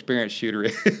experienced shooter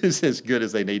is as good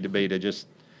as they need to be to just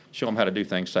show them how to do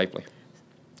things safely.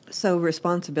 So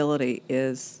responsibility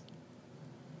is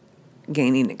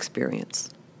gaining experience.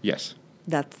 Yes.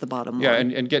 That's the bottom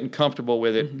line. Yeah, and getting comfortable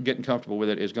with it. Mm-hmm. Getting comfortable with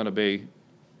it is going to be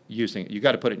using it. You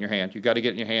got to put it in your hand. You got to get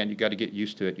it in your hand. You got to get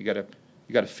used to it. You got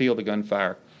to feel the gun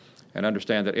fire, and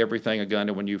understand that everything a gun.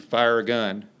 And when you fire a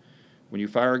gun,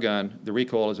 the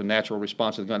recoil is a natural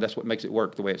response to the gun. That's what makes it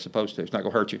work the way it's supposed to. It's not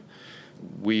going to hurt you.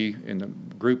 We, in the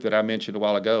group that I mentioned a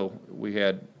while ago, we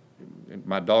had,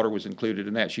 my daughter was included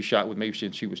in that. She shot with me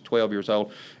since she was 12 years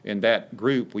old. In that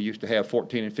group, we used to have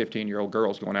 14 and 15-year-old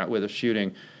girls going out with us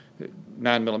shooting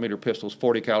 9mm pistols,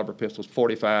 40 caliber pistols,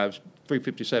 45s,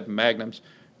 357 Magnums,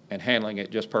 and handling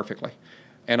it just perfectly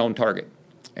and on target.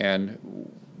 And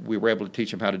we were able to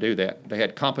teach them how to do that. They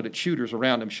had competent shooters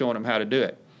around them showing them how to do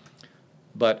it.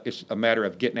 But it's a matter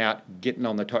of getting out, getting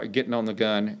on the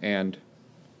gun, and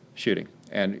shooting.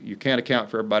 And you can't account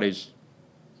for everybody's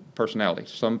personality.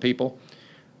 Some people,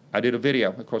 I did a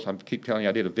video. Of course, I keep telling you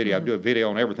I did a video. Mm-hmm. I do a video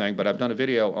on everything, but I've done a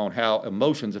video on how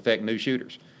emotions affect new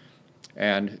shooters.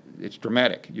 And it's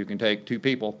dramatic. You can take two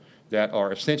people that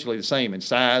are essentially the same in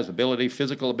size, ability,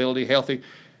 physical ability, healthy,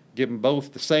 give them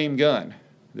both the same gun.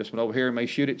 This one over here may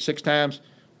shoot it 6 times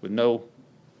with no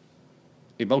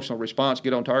emotional response,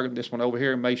 get on target. This one over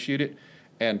here may shoot it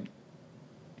and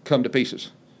come to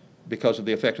pieces because of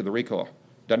the effect of the recoil.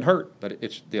 Doesn't hurt, but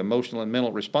it's the emotional and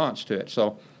mental response to it.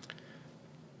 So,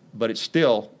 but it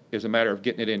still is a matter of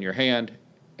getting it in your hand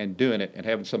and doing it and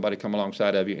having somebody come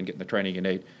alongside of you and getting the training you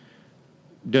need.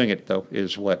 Doing it, though,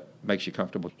 is what makes you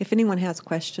comfortable. If anyone has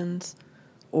questions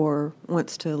or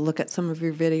wants to look at some of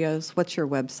your videos, what's your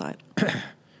website?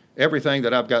 Everything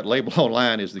that I've got labeled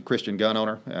online is the Christian Gun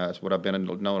Owner. That's what I've been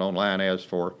known online as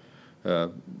for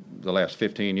the last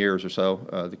 15 years or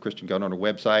so. The Christian Gun Owner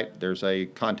website, there's a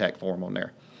contact form on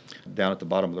there. Down at the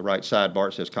bottom of the right sidebar,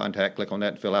 it says contact. Click on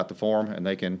that and fill out the form, and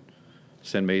they can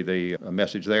send me the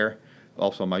message there.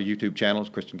 Also, my YouTube channel is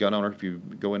Christian Gun Owner. If you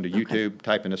go into YouTube,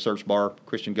 type in the search bar,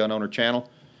 Christian Gun Owner channel,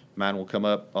 mine will come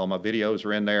up. All my videos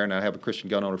are in there, and I have a Christian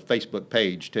Gun Owner Facebook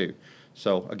page, too.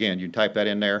 So, again, you can type that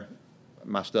in there.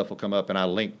 My stuff will come up, and I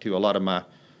link to a lot of my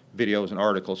videos and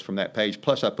articles from that page.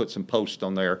 Plus, I put some posts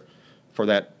on there for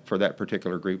that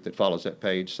particular group that follows that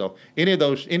page. So any of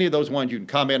those ones you can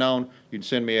comment on. You can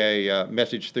send me a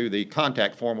message through the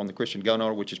contact form on the Christian Gun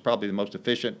Owner, which is probably the most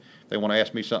efficient. They want to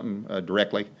ask me something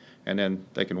directly, and then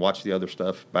they can watch the other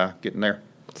stuff by getting there.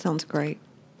 Sounds great.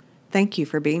 Thank you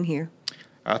for being here.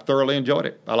 I thoroughly enjoyed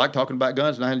it. I like talking about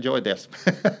guns, and I enjoyed this.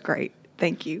 Great.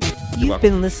 Thank you. You've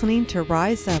been listening to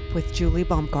Rise Up with Julie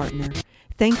Baumgartner.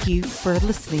 Thank you for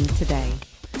listening today.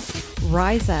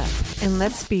 Rise up and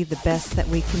let's be the best that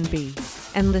we can be,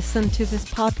 and listen to this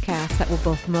podcast that will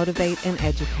both motivate and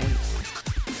educate.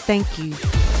 Thank you